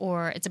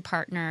 or it's a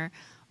partner,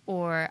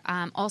 or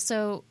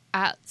also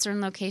at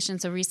certain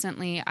locations. So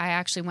recently I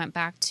actually went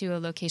back to a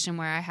location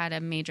where I had a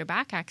major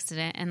back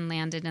accident and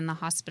landed in the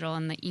hospital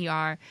in the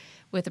ER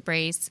with a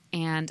brace,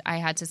 and I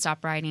had to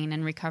stop riding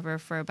and recover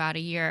for about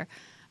a year.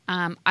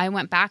 I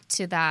went back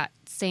to that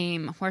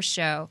same horse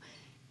show,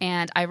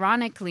 and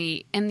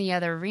ironically, in the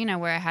other arena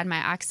where I had my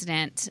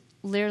accident,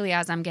 literally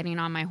as I'm getting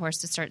on my horse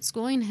to start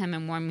schooling him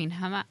and warming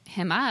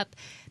him up,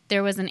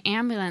 there was an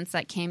ambulance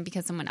that came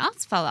because someone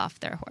else fell off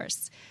their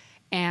horse.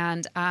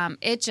 And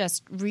it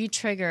just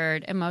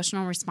re-triggered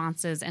emotional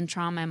responses and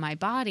trauma in my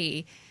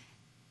body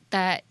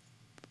that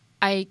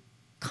I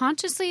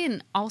consciously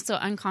and also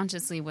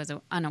unconsciously was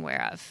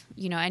unaware of,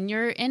 and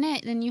you're in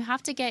it and you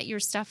have to get your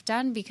stuff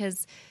done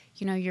because,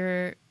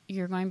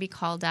 you're going to be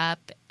called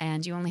up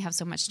and you only have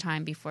so much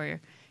time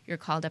before you're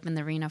called up in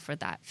the arena for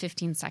that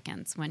 15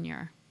 seconds when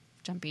you're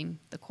jumping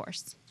the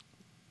course.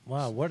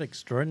 Wow, what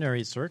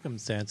extraordinary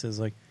circumstances.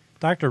 Like,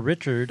 Dr.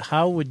 Richard,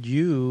 how would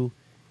you,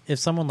 if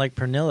someone like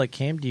Pernilla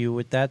came to you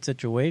with that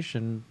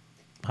situation,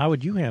 how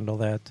would you handle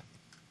that?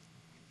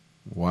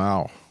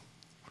 Wow.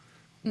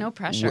 No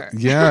pressure.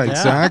 Yeah,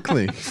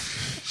 exactly.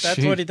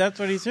 That's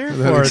what he's here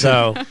for,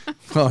 though.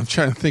 Well, I'm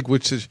trying to think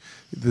which is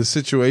the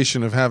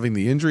situation of having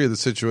the injury or the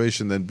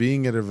situation, then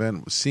being at an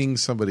event, seeing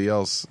somebody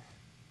else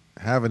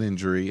have an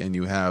injury, and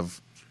you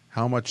have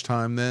how much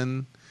time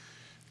then?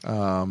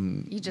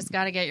 You just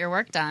got to get your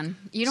work done.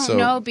 You don't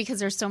know because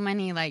there's so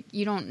many,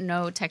 you don't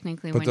know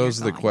technically when you're going. But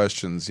those are the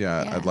questions,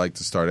 I'd like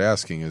to start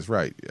asking is,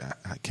 right,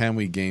 can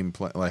we game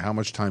plan? Like, how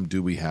much time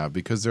do we have?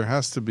 Because there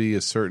has to be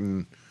a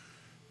certain,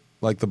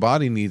 the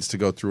body needs to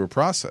go through a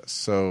process.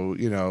 So,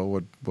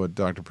 what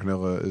Dr.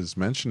 Pernilla is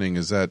mentioning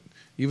is that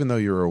even though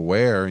you're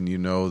aware and you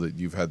know that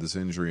you've had this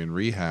injury in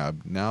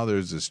rehab, now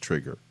there's this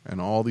trigger and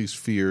all these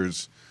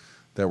fears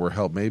that were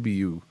held. Maybe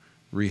you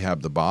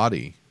rehab the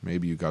body.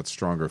 Maybe you got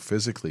stronger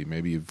physically.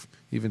 Maybe you've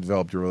even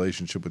developed your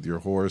relationship with your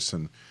horse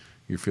and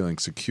you're feeling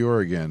secure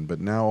again. But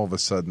now all of a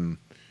sudden,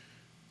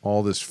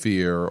 all this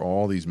fear,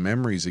 all these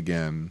memories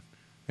again,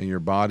 and your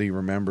body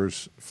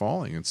remembers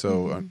falling. And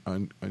so,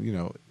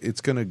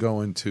 it's going to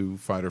go into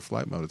fight or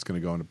flight mode. It's going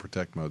to go into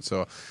protect mode.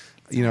 So,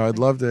 I'd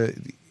love to,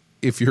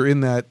 if you're in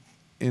that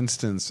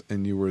instance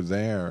and you were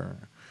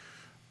there,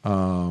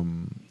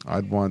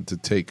 I'd want to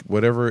take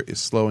whatever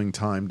slowing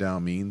time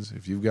down means.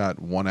 If you've got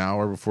 1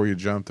 hour before you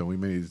jump, then we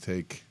may need to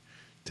take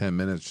 10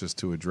 minutes just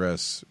to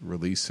address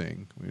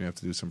releasing. We have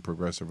to do some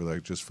progressive,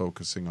 just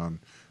focusing on,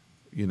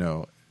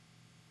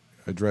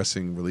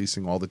 addressing,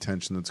 releasing all the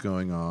tension that's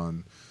going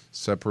on,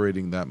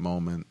 separating that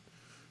moment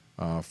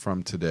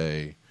from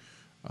today,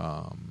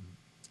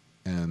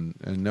 and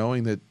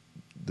knowing that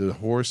the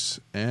horse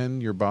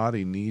and your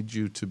body need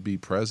you to be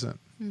present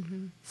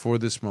for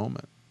this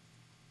moment.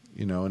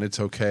 And it's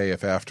okay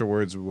if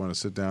afterwards we want to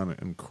sit down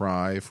and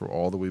cry for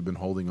all that we've been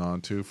holding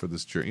on to for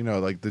this journey.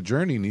 The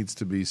journey needs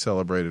to be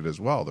celebrated as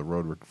well, the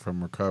road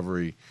from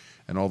recovery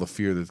and all the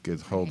fear that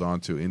gets held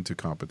on to into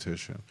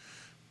competition.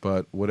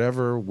 But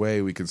whatever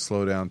way we can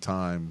slow down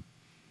time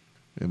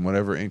in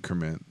whatever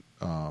increment,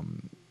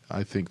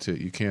 I think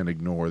you can't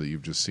ignore that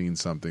you've just seen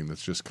something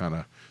that's just kind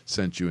of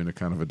sent you into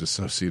kind of a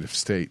dissociative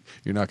state.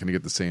 You're not going to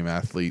get the same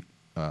athlete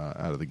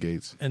out of the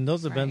gates. And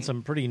those have been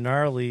some pretty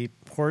gnarly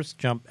horse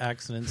jump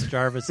accidents.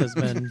 Jarvis has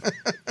been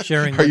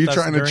sharing with us. Are you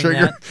trying to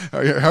trigger?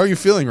 How are you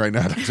feeling right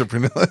now, Dr.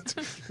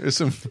 Pernilla? There's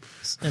some.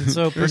 And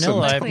so,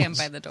 Pernilla, I'm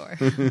by the door.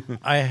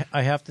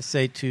 I have to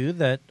say, too,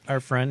 that our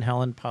friend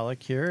Helen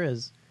Pollack here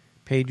has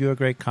paid you a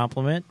great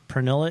compliment.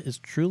 Pernilla is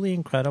truly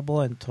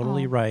incredible and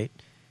totally right.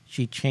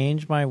 She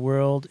changed my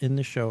world in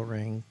the show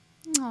ring.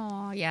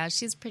 Oh, yeah,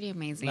 she's pretty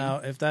amazing. Now,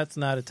 if that's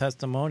not a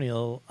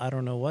testimonial, I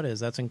don't know what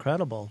is. That's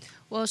incredible.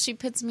 Well, she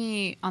puts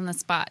me on the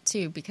spot,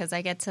 too, because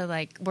I get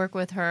to, work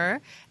with her.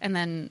 And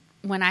then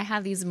when I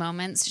have these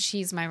moments,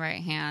 she's my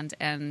right hand,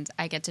 and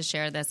I get to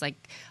share this. A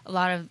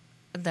lot of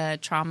the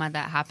trauma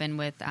that happened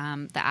with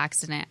the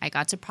accident, I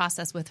got to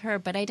process with her,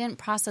 but I didn't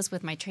process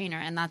with my trainer,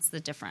 and that's the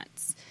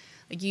difference.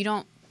 You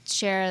don't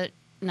share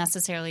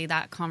necessarily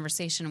that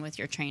conversation with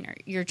your trainer.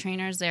 Your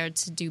trainer's there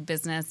to do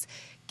business,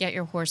 get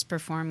your horse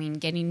performing,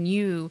 getting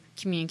you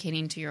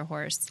communicating to your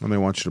horse. And they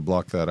want you to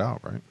block that out,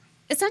 right?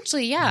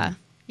 Essentially, yeah.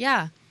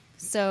 Yeah.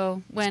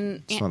 So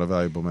when... It's not a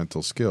valuable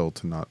mental skill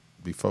to not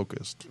be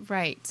focused.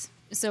 Right.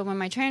 So when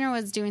my trainer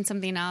was doing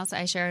something else,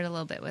 I shared a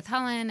little bit with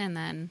Helen, and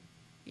then,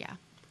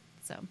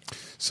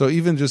 So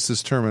even just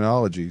this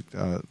terminology,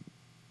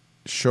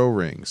 show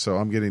ring. So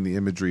I'm getting the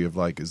imagery of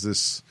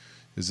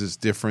is this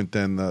different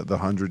than the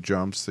 100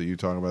 jumps that you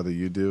talk about that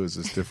you do? Is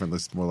this different?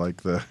 It's more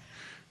like the,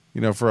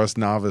 for us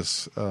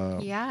novice.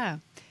 Yeah.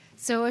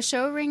 So a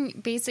show ring,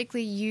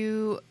 basically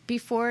you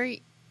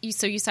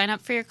sign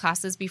up for your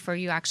classes before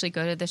you actually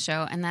go to the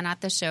show. And then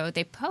at the show,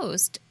 they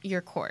post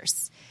your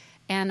course.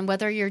 And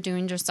whether you're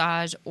doing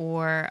dressage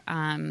or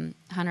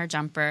hunter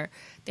jumper,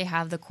 they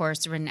have the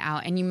course written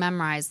out and you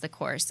memorize the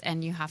course.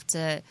 And you have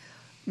to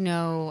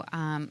know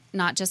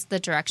not just the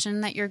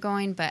direction that you're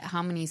going, but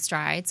how many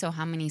strides, so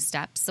how many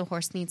steps the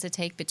horse needs to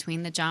take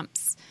between the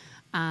jumps,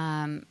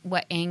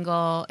 what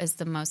angle is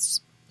the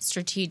most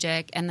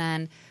strategic, and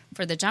then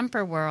for the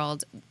jumper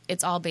world,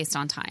 it's all based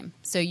on time.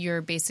 So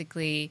you're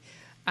basically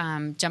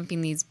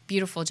jumping these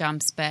beautiful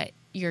jumps, but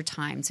your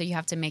time. So you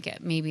have to make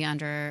it maybe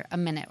under a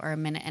minute or a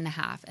minute and a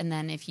half. And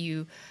then if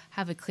you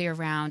have a clear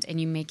round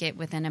and you make it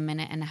within a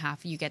minute and a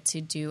half, you get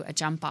to do a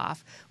jump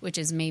off, which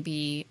is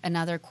maybe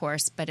another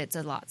course, but it's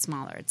a lot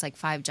smaller. It's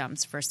 5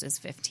 jumps versus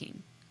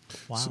 15.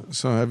 Wow.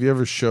 So have you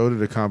ever showed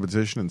at a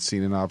competition and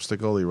seen an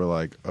obstacle? You were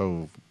like,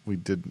 oh, we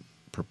didn't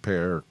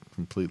prepare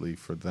completely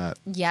for that.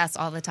 Yes,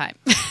 all the time.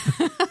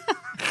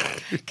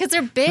 Because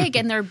they're big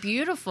and they're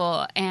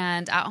beautiful.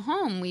 And at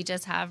home, we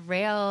just have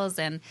rails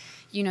and,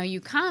 you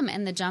come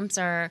and the jumps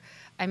are,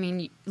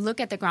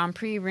 look at the Grand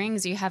Prix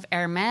rings. You have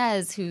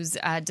Hermes who's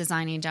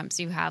designing jumps.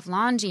 You have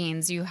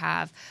Longines. You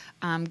have,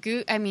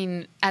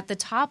 at the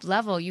top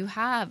level, you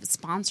have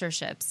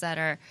sponsorships that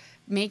are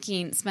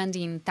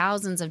spending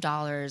thousands of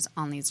dollars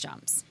on these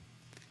jumps.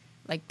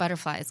 Like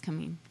butterflies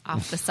coming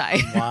off the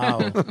side.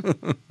 Wow.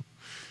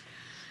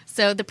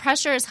 So the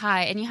pressure is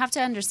high, and you have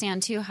to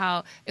understand, too,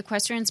 how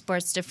equestrian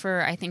sports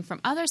differ, I think, from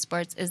other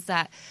sports, is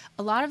that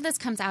a lot of this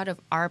comes out of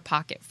our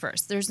pocket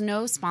first. There's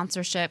no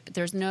sponsorship.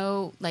 There's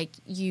no,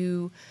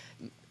 you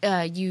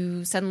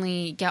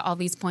suddenly get all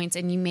these points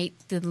and you make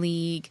the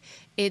league.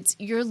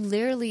 You're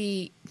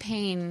literally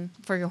paying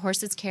for your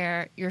horse's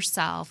care,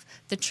 yourself,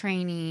 the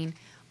training,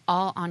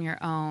 all on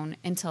your own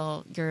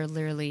until you're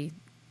literally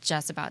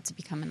just about to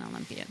become an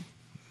Olympian.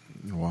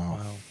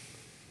 Wow.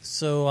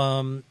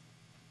 So,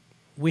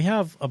 we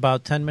have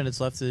about 10 minutes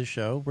left of the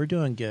show. We're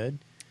doing good.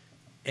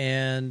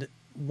 And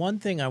one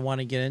thing I want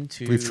to get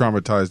into... We've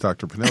traumatized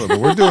Dr. Pernilla, but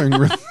we're doing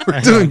good.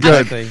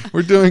 Exactly.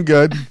 We're doing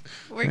good.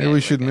 Maybe we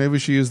should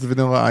use the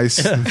vanilla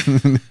ice.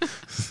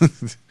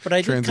 But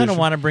I did kind of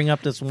want to bring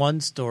up this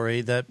one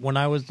story that when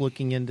I was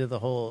looking into the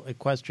whole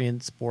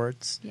equestrian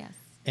sports, yes,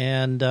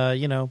 and I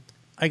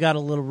got a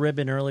little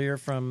ribbon earlier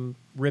from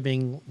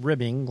ribbing,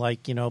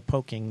 like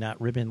poking, not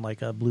ribbon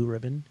like a blue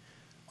ribbon.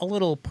 A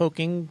little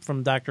poking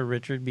from Dr.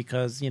 Richard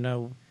because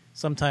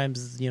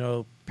sometimes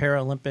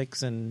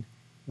Paralympics and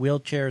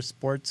wheelchair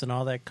sports and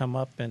all that come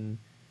up, and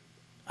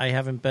I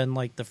haven't been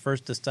like the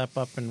first to step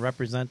up and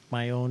represent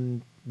my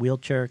own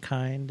wheelchair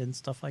kind and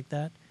stuff like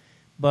that.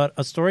 But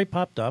a story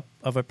popped up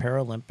of a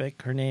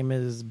Paralympic. Her name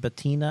is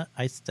Bettina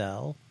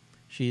Eistel.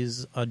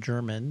 She's a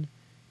German.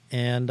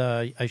 And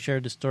I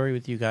shared the story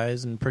with you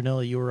guys. And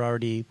Pernilla, you were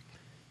already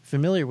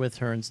familiar with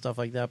her and stuff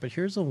like that. But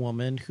here's a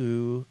woman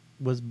who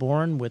was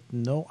born with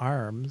no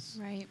arms.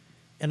 Right.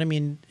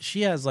 And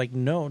she has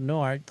no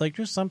arms. Like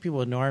there's some people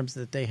with no arms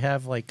that they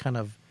have kind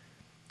of,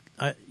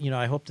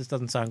 I hope this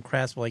doesn't sound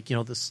crass, but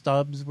the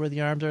stubs where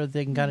the arms are,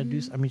 they can kind of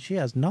do. She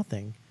has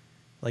nothing,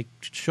 like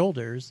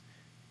shoulders,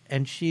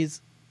 and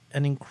she's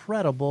an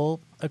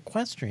incredible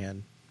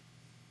equestrian.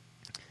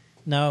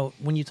 Now,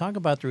 when you talk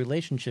about the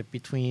relationship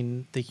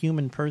between the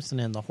human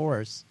person and the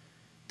horse,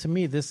 to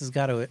me, this has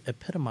got to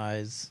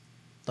epitomize,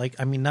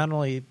 not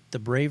only the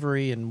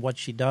bravery and what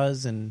she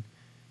does, and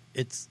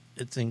it's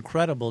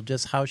incredible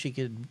just how she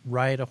could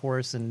ride a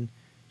horse, and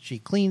she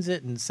cleans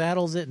it and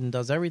saddles it and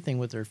does everything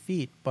with her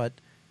feet. But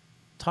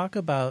talk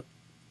about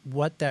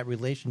what that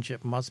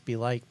relationship must be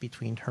like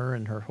between her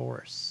and her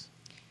horse.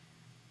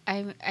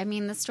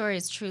 The story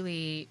is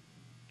truly,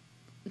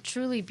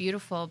 truly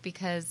beautiful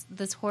because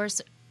this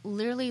horse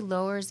literally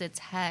lowers its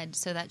head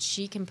so that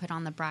she can put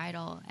on the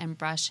bridle and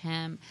brush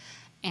him.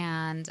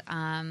 And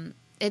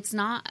it's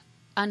not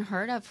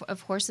unheard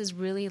of horses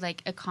really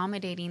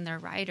accommodating their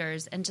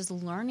riders and just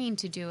learning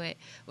to do it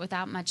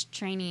without much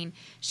training.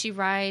 She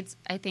rides,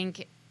 I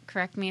think,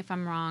 correct me if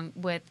I'm wrong,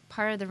 with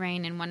part of the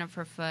rein in one of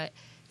her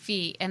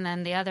feet and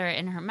then the other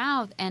in her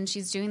mouth, and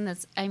she's doing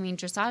this.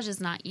 Dressage is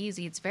not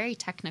easy. It's very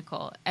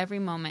technical. Every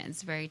moment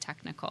is very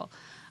technical.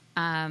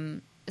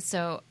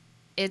 So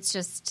it's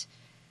just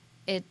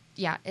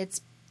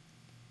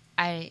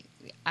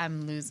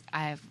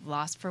I've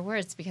lost for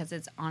words because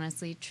it's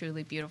honestly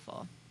truly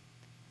beautiful.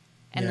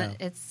 And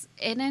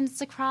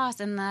it's a cross,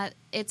 and that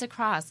it's a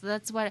cross.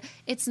 That's what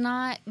it's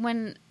not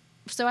when.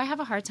 So I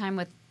have a hard time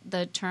with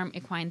the term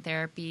equine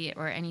therapy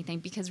or anything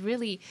because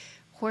really,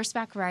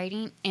 horseback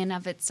riding in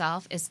of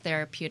itself is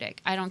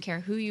therapeutic. I don't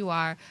care who you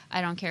are.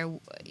 I don't care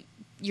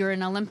you're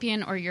an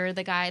Olympian or you're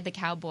the guy, the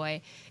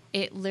cowboy.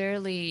 It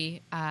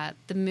literally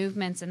the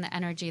movements and the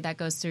energy that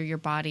goes through your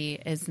body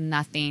is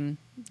nothing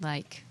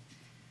like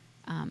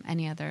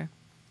any other.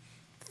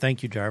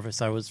 Thank you,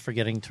 Jarvis. I was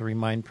forgetting to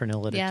remind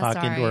Pernilla to talk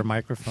sorry. into her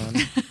microphone.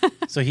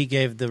 So he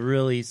gave the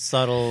really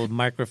subtle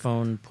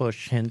microphone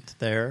push hint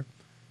there.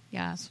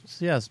 Yeah.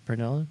 So yes,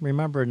 Pernilla.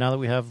 Remember, now that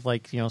we have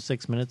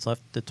 6 minutes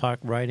left to talk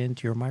right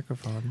into your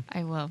microphone.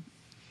 I will.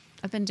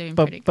 I've been doing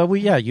pretty good. But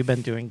you've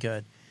been doing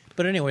good.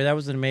 But anyway, that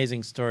was an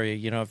amazing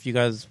story. If you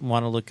guys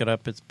want to look it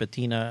up, it's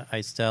Bettina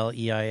Eistel,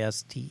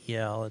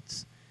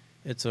 Eistel.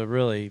 It's a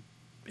really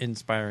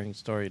inspiring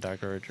story,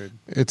 Dr. Richard.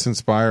 It's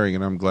inspiring,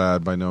 and I'm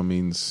glad. By no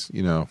means,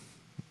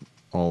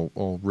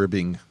 all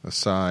ribbing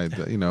aside,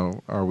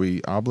 are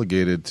we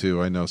obligated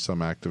to? I know some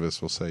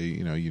activists will say,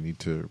 you need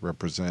to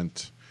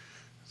represent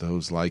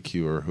those like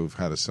you or who've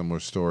had a similar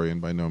story,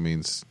 and by no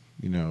means,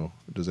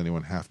 does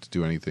anyone have to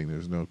do anything.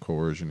 There's no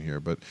coercion here.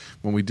 But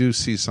when we do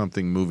see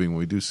something moving, when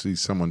we do see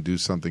someone do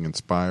something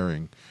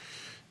inspiring,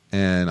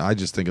 and I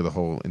just think of the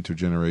whole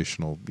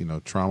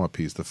intergenerational, trauma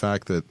piece, the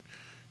fact that,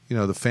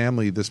 the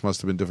family, this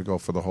must have been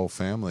difficult for the whole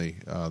family.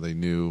 They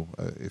knew,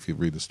 if you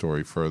read the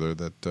story further,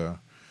 that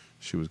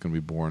she was going to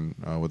be born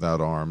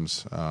without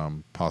arms,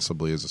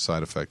 possibly as a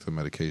side effect of the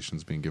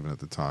medications being given at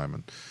the time.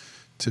 And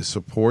to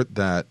support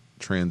that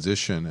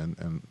transition,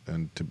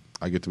 and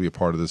I get to be a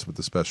part of this with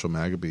the Special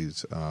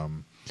Maccabees,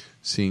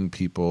 seeing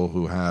people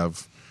who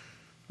have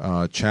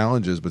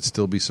challenges but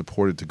still be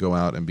supported to go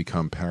out and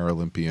become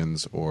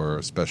Paralympians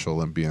or Special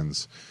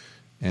Olympians,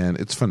 and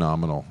it's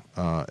phenomenal.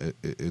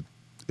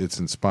 It's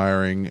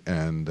inspiring,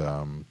 and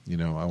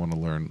I want to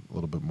learn a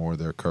little bit more of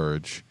their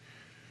courage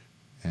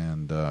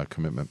and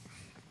commitment.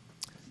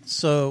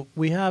 So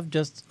we have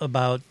just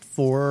about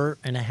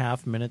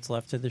 4.5 minutes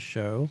left of the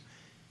show.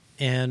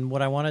 And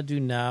what I want to do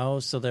now,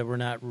 so that we're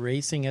not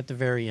racing at the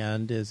very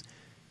end, is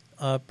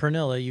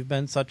Pernilla, you've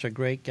been such a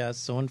great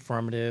guest, so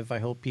informative. I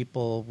hope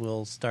people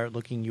will start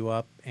looking you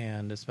up,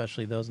 and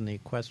especially those in the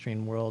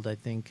equestrian world. I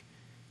think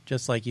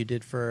just like you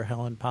did for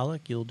Helen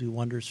Pollack, you'll do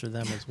wonders for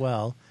them as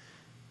well.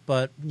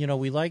 But,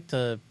 we like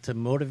to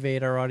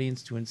motivate our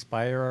audience, to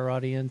inspire our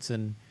audience.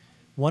 And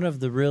one of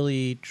the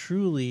really,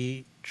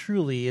 truly,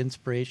 truly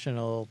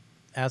inspirational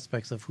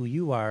aspects of who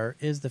you are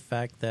is the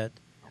fact that,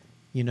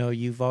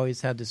 you've always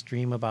had this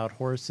dream about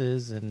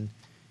horses, and,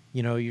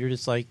 you're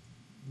just like,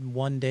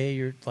 one day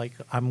you're like,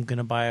 I'm going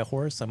to buy a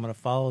horse. I'm going to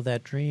follow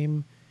that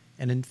dream.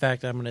 And in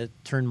fact, I'm going to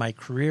turn my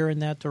career in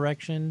that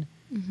direction.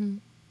 Mm-hmm.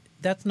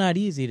 That's not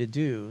easy to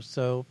do.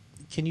 So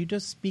can you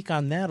just speak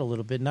on that a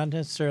little bit? Not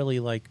necessarily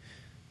like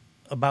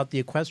about the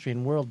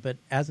equestrian world, but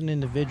as an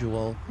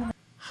individual,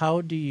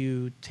 how do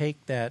you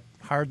take that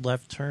hard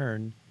left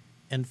turn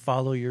and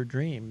follow your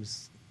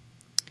dreams?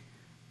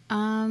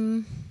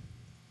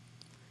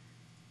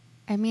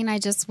 I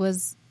just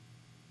was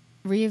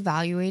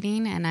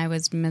reevaluating, and I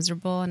was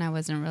miserable, and I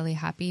wasn't really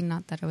happy.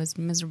 Not that I was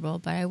miserable,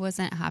 but I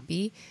wasn't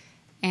happy.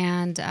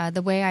 And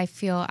the way I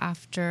feel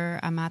after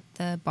I'm at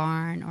the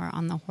barn or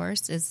on the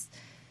horse is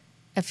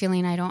a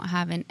feeling I don't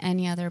have in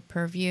any other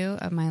purview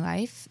of my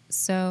life.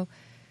 So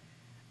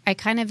I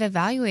kind of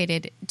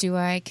evaluated, do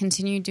I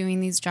continue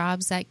doing these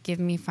jobs that give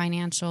me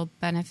financial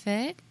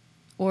benefit,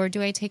 or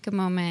do I take a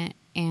moment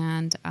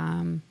and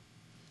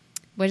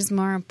what is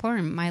more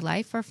important, my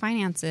life or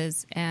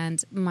finances?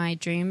 And my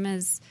dream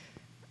is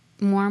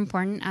more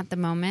important at the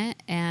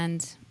moment.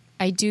 And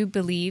I do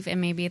believe,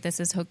 and maybe this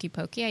is hokey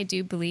pokey, I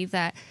do believe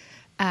that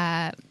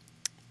what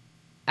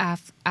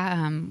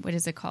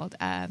is it called?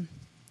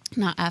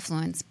 Not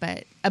affluence,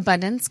 but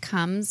abundance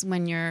comes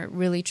when you're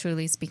really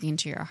truly speaking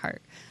to your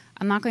heart.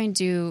 I'm not going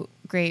to do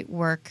great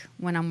work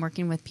when I'm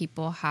working with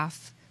people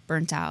half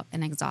burnt out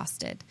and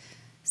exhausted.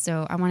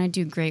 So I want to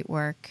do great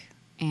work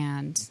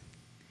and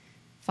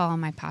follow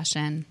my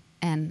passion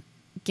and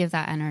give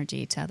that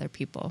energy to other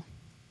people.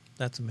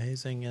 That's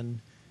amazing. And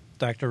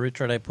Dr.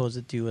 Richard, I pose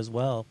it to you as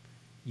well.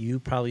 You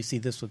probably see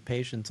this with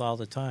patients all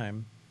the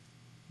time.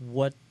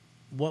 What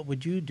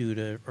would you do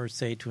to, or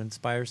say, to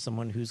inspire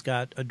someone who's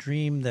got a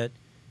dream that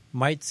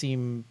might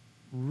seem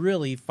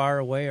really far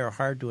away or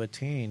hard to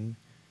attain?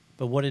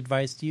 But what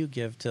advice do you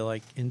give to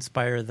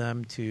inspire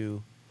them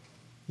to,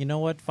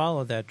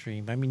 follow that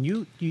dream? I mean,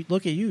 you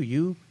look at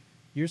you're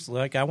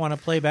like, I want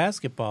to play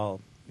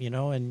basketball,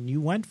 and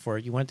you went for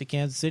it. You went to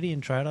Kansas City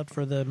and tried out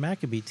for the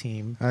Maccabee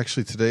team.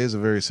 Actually, today is a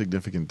very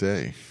significant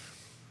day.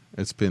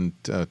 It's been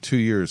 2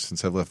 years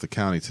since I've left the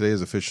county. Today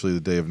is officially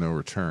the day of no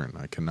return.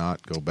 I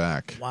cannot go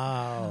back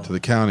to the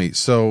county.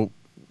 So,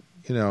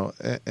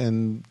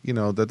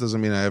 that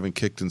doesn't mean I haven't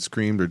kicked and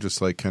screamed, or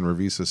just like Ken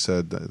Ravisa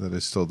said, that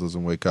it still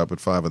doesn't wake up at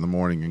 5 a.m.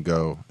 and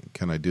go,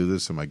 can I do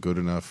this? Am I good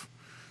enough?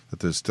 That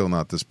there's still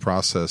not this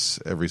process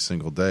every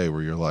single day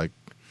where you're like,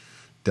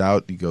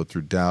 doubt, you go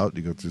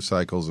through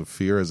cycles of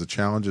fear. As the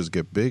challenges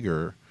get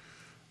bigger,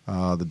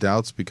 the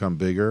doubts become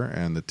bigger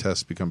and the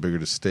tests become bigger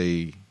to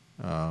stay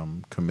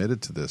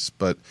committed to this.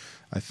 But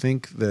I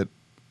think that,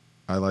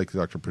 I like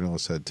Dr. Pernilla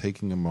said,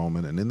 taking a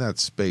moment, and in that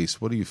space,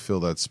 what do you fill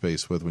that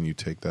space with when you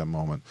take that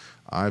moment?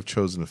 I've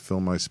chosen to fill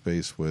my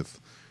space with,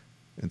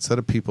 instead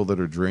of people that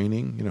are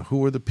draining,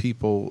 who are the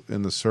people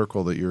in the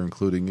circle that you're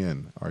including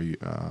in? Are you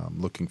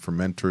looking for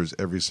mentors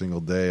every single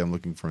day? I'm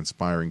looking for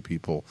inspiring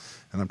people,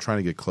 and I'm trying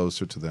to get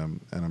closer to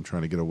them, and I'm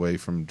trying to get away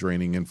from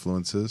draining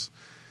influences,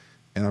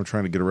 and I'm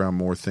trying to get around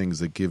more things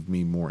that give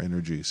me more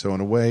energy. So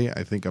in a way,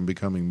 I think I'm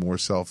becoming more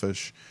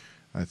selfish.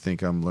 I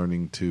think I'm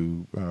learning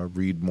to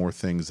read more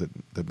things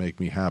that make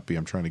me happy.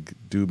 I'm trying to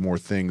do more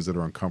things that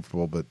are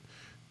uncomfortable but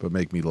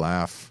make me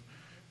laugh,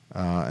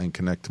 and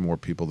connect to more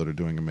people that are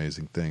doing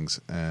amazing things.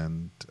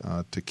 And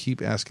to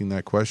keep asking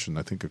that question.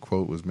 I think a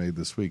quote was made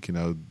this week,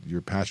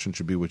 your passion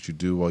should be what you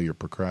do while you're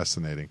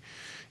procrastinating.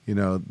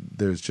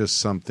 There's just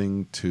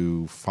something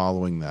to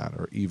following that,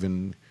 or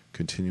even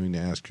continuing to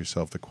ask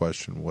yourself the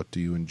question, what do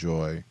you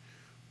enjoy?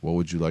 What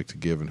would you like to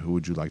give, and who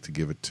would you like to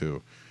give it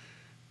to?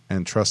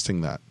 And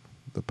trusting that.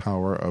 The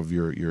power of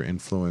your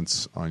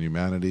influence on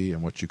humanity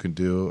and what you can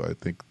do. I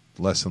think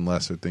less and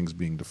less are things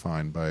being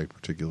defined by a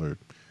particular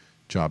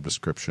job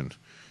description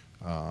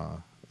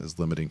as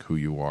limiting who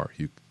you are.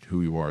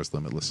 Who you are is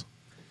limitless.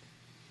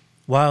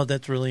 Wow,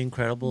 that's really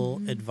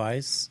incredible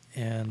advice.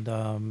 And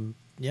I'm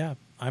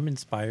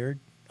inspired.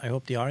 I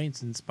hope the audience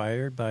is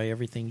inspired by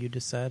everything you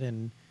just said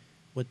and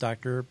what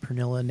Dr.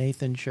 Pernilla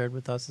Nathan shared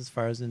with us as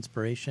far as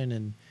inspiration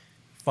and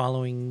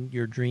following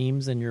your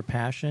dreams and your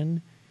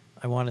passion.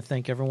 I want to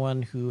thank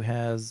everyone who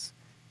has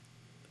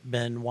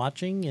been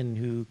watching and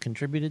who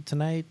contributed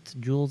tonight.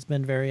 Jewel's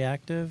been very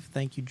active.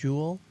 Thank you,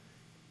 Jewel.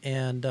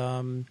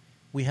 And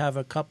we have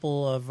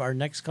our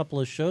next couple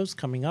of shows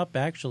coming up,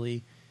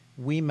 actually.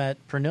 We met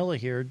Pernilla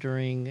here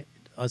during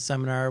a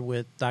seminar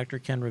with Dr.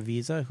 Ken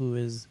Ravizza, who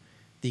is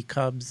the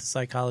Cubs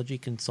psychology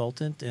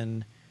consultant.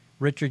 And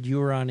Richard, you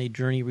were on a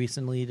journey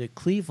recently to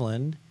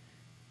Cleveland.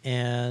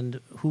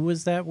 And who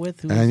was that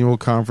with? Annual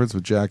conference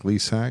with Jack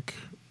Lesak,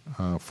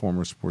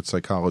 former sports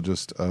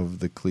psychologist of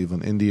the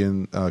Cleveland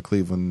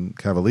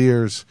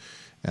Cavaliers,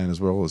 and as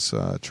well as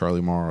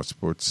Charlie Morrow,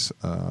 sports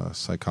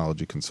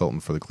psychology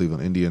consultant for the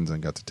Cleveland Indians,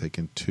 and got to take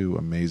in 2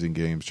 amazing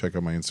games. Check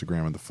out my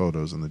Instagram and the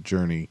photos and the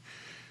journey.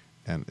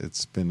 And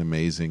it's been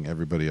amazing,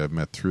 everybody I've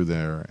met through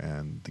there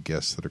and the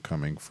guests that are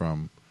coming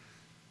from,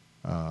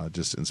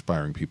 just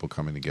inspiring people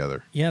coming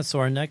together. Yeah, so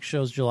our next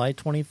show is July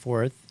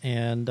 24th,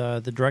 and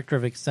the Director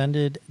of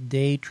Extended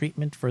Day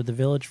Treatment for the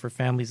Village for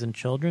Families and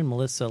Children,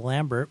 Melissa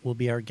Lambert, will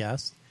be our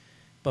guest.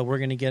 But we're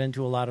going to get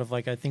into a lot of,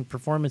 I think,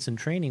 performance and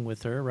training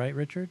with her, right,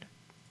 Richard?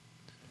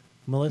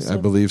 Melissa? I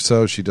believe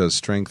so. She does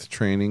strength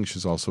training.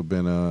 She's also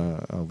been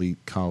an elite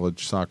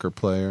college soccer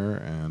player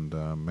and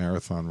a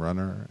marathon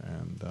runner,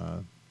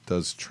 and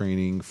does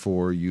training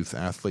for youth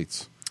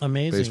athletes.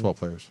 Amazing. Baseball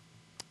players.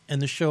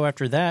 And the show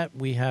after that,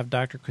 we have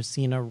Dr.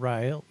 Christina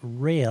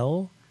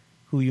Rail,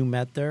 who you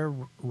met there.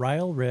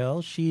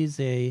 Rail. She's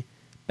a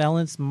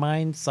balanced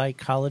mind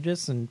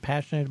psychologist and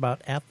passionate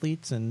about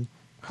athletes and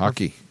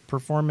hockey.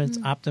 Performance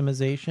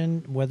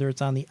optimization, whether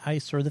it's on the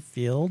ice or the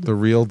field. The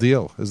real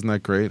deal. Isn't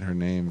that great? Her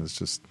name is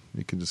just,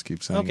 you can just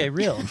keep saying okay, it.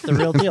 Real. The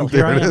real deal.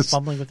 Here I am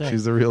fumbling with that.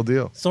 She's the real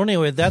deal. So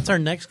anyway, that's our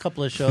next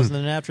couple of shows. And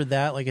then after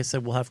that, like I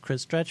said, we'll have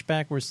Chris Stretch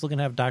back. We're still going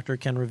to have Dr.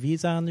 Ken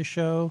Ravizza on the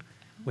show.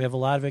 We have a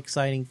lot of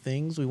exciting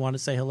things. We want to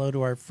say hello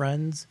to our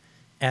friends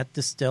at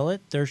Distill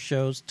It. Their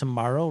show's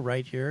tomorrow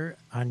right here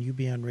on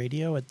UBN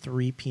Radio at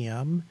 3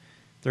 p.m.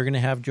 They're going to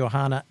have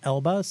Johanna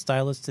Elba,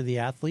 stylist to the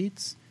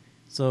athletes.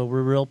 So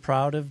we're real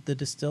proud of the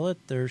Distill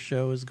It. Their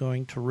show is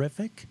going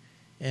terrific.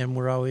 And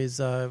we're always,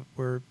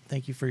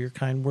 thank you for your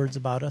kind words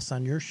about us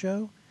on your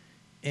show.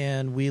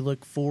 And we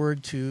look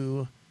forward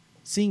to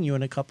seeing you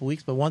in a couple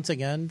weeks. But once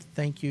again,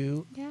 thank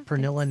you,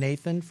 Pernilla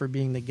Nathan, for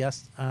being the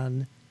guest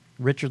on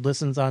Richard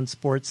Listens on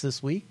Sports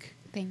this week.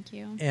 Thank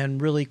you. And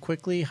really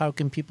quickly, how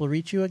can people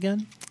reach you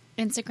again?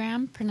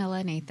 Instagram,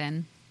 Pernilla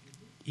Nathan.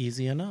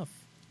 Easy enough.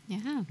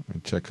 Yeah.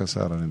 And check us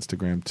out on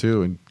Instagram,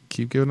 too. And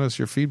keep giving us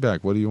your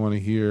feedback. What do you want to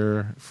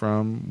hear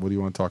from? What do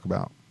you want to talk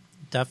about?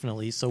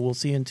 Definitely. So we'll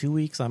see you in 2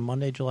 weeks on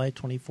Monday, July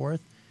 24th.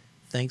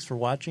 Thanks for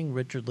watching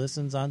Richard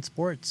Listens on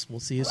Sports.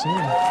 We'll see you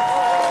soon.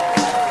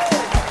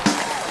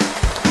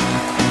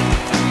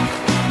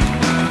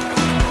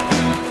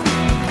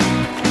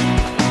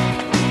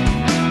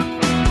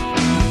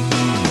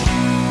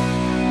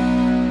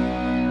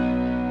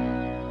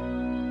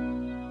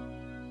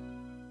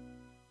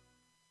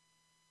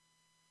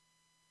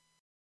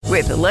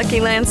 With the Lucky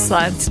Land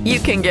Slots, you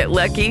can get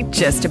lucky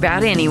just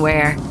about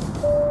anywhere.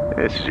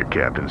 This is your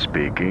captain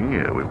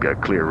speaking. We've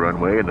got clear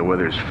runway and the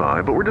weather's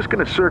fine, but we're just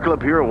going to circle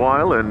up here a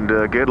while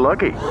and get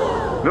lucky.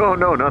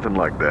 No, nothing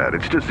like that.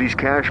 It's just these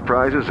cash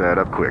prizes add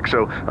up quick.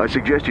 So I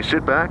suggest you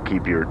sit back,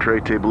 keep your tray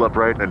table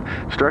upright, and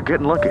start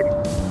getting lucky.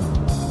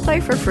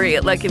 Play for free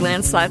at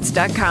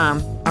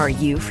LuckyLandSlots.com. Are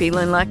you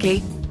feeling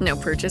lucky? No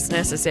purchase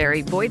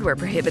necessary. Void where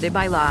prohibited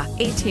by law.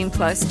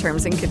 18+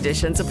 terms and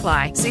conditions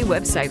apply. See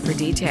website for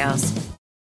details.